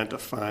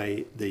identify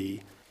the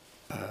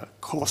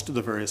cost of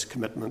the various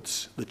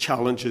commitments, the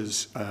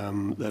challenges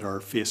that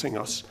are facing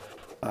us,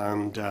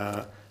 and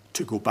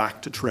to go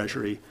back to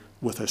Treasury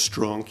with a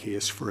strong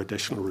case for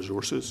additional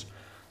resources.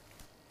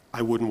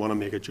 I wouldn't want to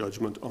make a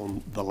judgment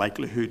on the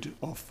likelihood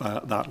of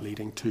that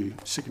leading to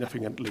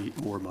significantly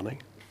more money,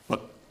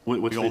 but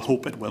we all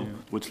hope it will.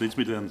 Which leads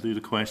me then to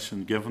the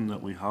question, given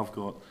that we have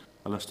got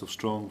a list of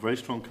strong, very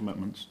strong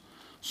commitments,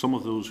 some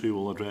of those who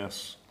will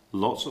address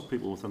lots of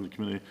people within the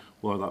community,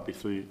 whether that be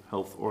through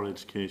health or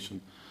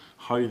education.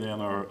 How then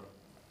are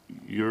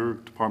your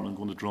department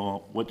going to draw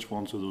which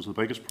ones of those are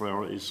the biggest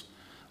priorities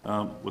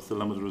with the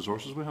limited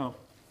resources we have?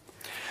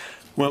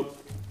 Well,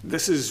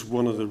 this is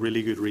one of the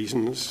really good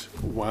reasons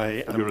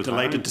why I'm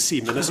delighted to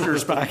see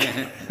ministers back.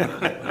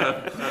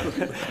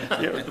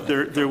 Yeah,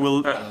 there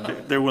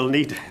will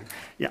need,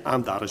 yeah,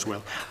 and that as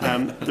well.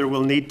 There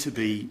will need to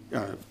be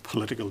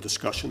political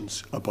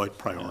discussions about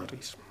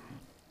priorities.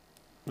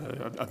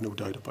 I've no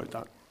doubt about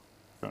that.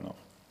 Fair enough.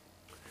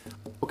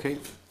 Okay.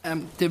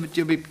 David,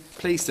 you'll be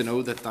pleased to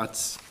know that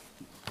that's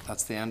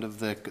the end of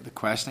the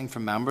questioning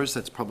from members.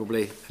 That's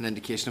probably an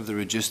indication of the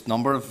reduced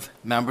number of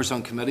members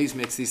on committees,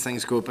 makes these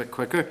things go a bit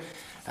quicker.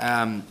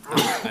 I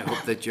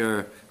hope that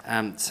your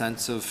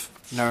sense of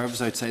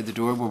nerves outside the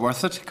door were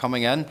worth it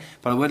coming in,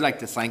 but I would like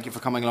to thank you for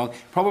coming along.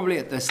 Probably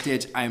at this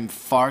stage I'm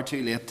far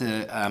too late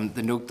to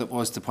the note that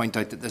was to point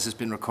out that this has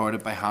been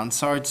recorded by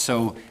Hansard,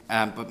 so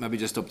but maybe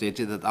just update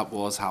you that that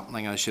was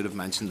happening. I should have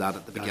mentioned that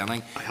at the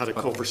beginning. I had a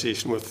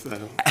conversation with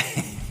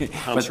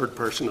Hansard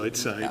person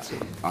outside. So.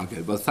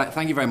 Okay, well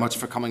thank you very much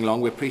for coming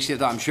along. We appreciate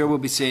that. I'm sure we'll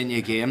be seeing you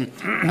again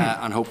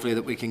and hopefully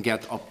that we can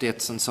get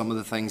updates on some of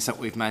the things that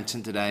we've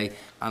mentioned today,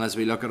 and as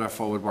we look at our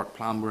forward work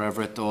plan,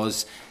 wherever it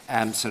does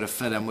sort of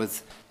fit in with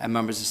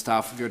members of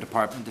staff of your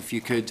department, if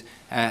you could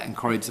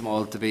encourage them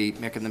all to be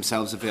making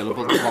themselves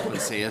available to come up and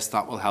see us,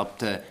 that will help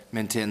to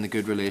maintain the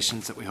good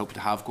relations that we hope to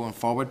have going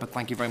forward. But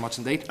thank you very much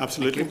indeed.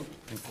 Absolutely.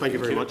 Thank you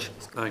very much.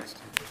 Thanks.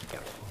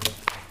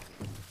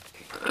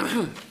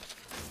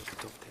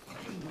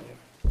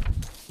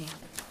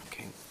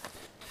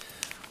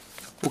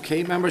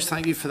 Okay, members,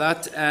 thank you for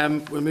that.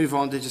 We'll move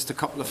on to just a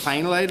couple of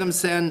final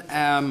items then.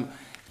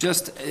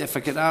 Just if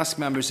I could ask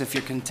members if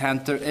you're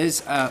content, there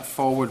is a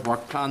forward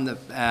work plan, the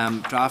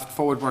draft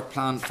forward work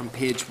plan from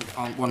page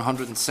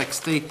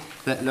 160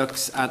 that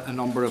looks at a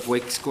number of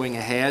weeks going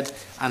ahead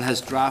and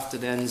has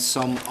drafted in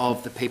some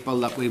of the people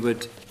that we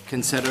would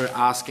consider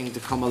asking to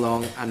come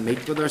along and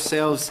meet with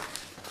ourselves.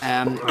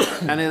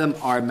 Many of them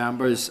are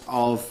members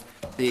of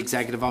the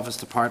Executive Office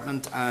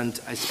Department, and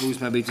I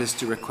suppose maybe just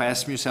to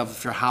request from yourself,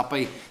 if you're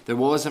happy, there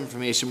was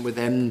information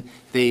within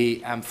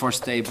the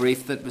first day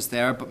brief that was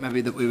there, but maybe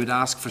that we would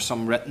ask for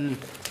some written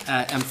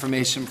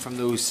information from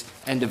those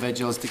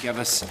individuals to give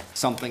us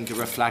something to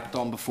reflect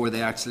on before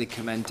they actually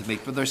come in to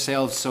meet with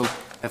ourselves. So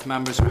if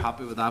members are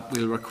happy with that,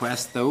 we'll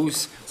request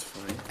those.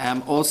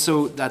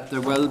 Also that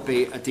there will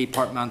be a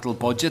departmental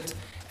budget.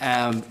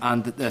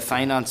 And the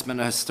Finance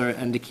Minister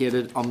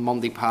indicated on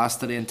Monday past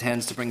that he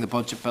intends to bring the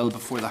budget bill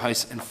before the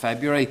House in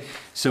February.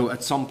 So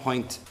at some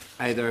point,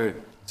 either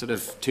sort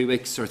of 2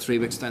 weeks or 3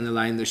 weeks down the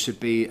line, there should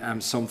be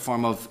some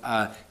form of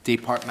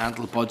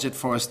departmental budget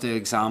for us to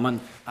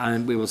examine,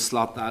 and we will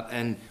slot that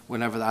in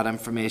whenever that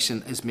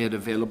information is made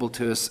available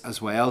to us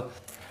as well.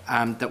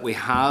 That we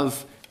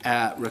have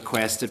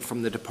requested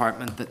from the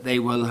department that they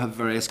will have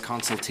various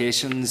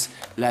consultations,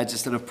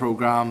 legislative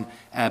programme,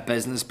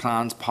 business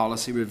plans,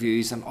 policy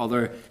reviews and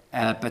other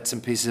bits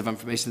and pieces of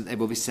information that they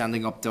will be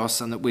sending up to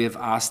us, and that we have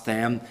asked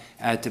them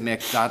to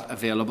make that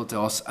available to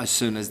us as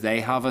soon as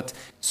they have it,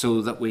 so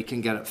that we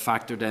can get it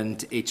factored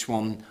into each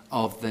one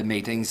of the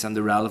meetings and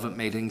the relevant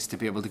meetings to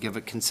be able to give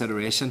it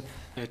consideration.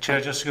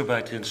 Chair, just to go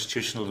back to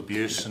institutional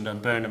abuse, and then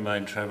bearing in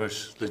mind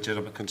Trevor's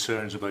legitimate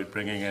concerns about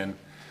bringing in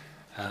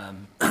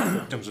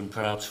victims and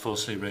perhaps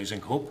falsely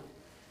raising hope.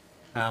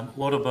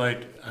 What about,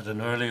 at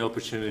an early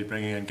opportunity,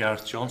 bringing in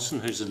Gareth Johnson,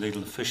 who's the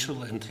legal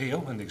official in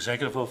TO, in the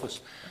Executive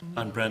Office,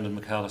 and Brendan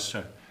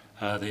McAllister,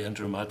 the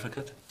interim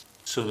advocate,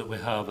 so that we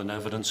have an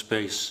evidence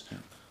base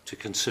to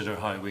consider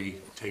how we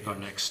take our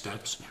next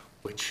steps,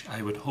 which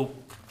I would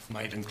hope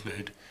might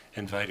include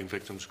inviting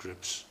victims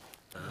groups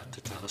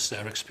to tell us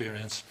their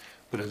experience,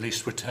 but at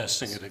least we're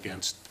testing it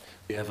against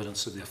the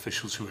evidence of the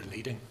officials who are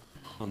leading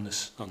on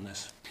this.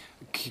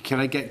 Can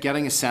I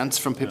getting a sense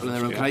from people in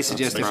the room? Can I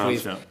suggest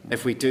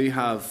if we do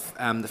have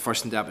the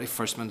First and Deputy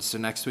First Minister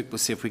next week, we'll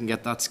see if we can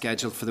get that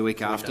scheduled for the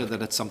week after,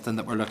 that it's something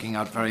that we're looking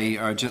at very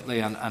urgently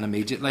and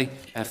immediately,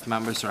 if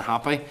members are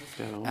happy.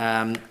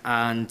 And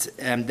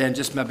then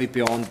just maybe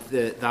beyond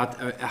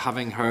that,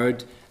 having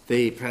heard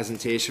the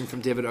presentation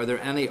from David, are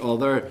there any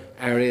other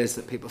areas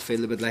that people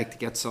feel they would like to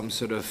get some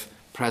sort of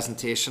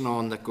presentation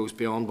on that goes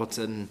beyond what's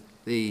in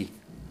the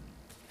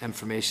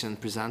information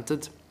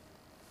presented?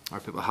 Are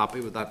people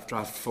happy with that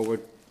draft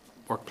forward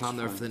work plan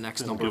there for the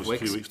next number of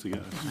weeks? Give us a few weeks to get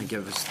it. And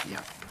give us,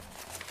 yeah.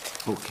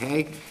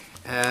 Okay.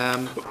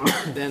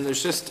 Then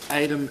there's just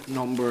item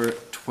number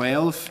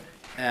 12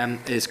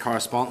 is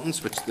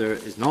correspondence, which there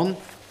is none.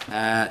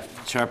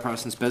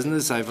 Chairperson's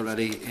business, I've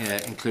already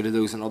included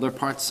those in other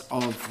parts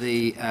of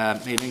the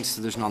meeting,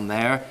 so there's none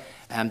there.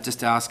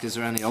 Just to ask, is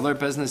there any other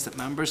business that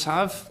members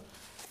have?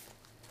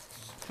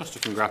 Just to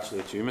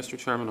congratulate you, Mr.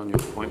 Chairman, on your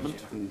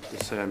appointment, and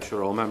to say I'm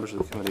sure all members of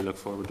the committee look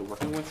forward to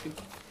working with you.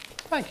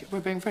 Thank you.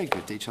 We're being very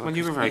good to each other. Well,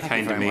 you were very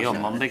kind to me on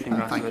Monday.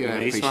 Thank you. I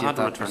appreciate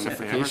that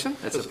reciprocation.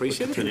 It's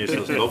appreciated.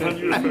 It's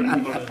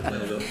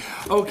appreciated.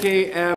 Okay.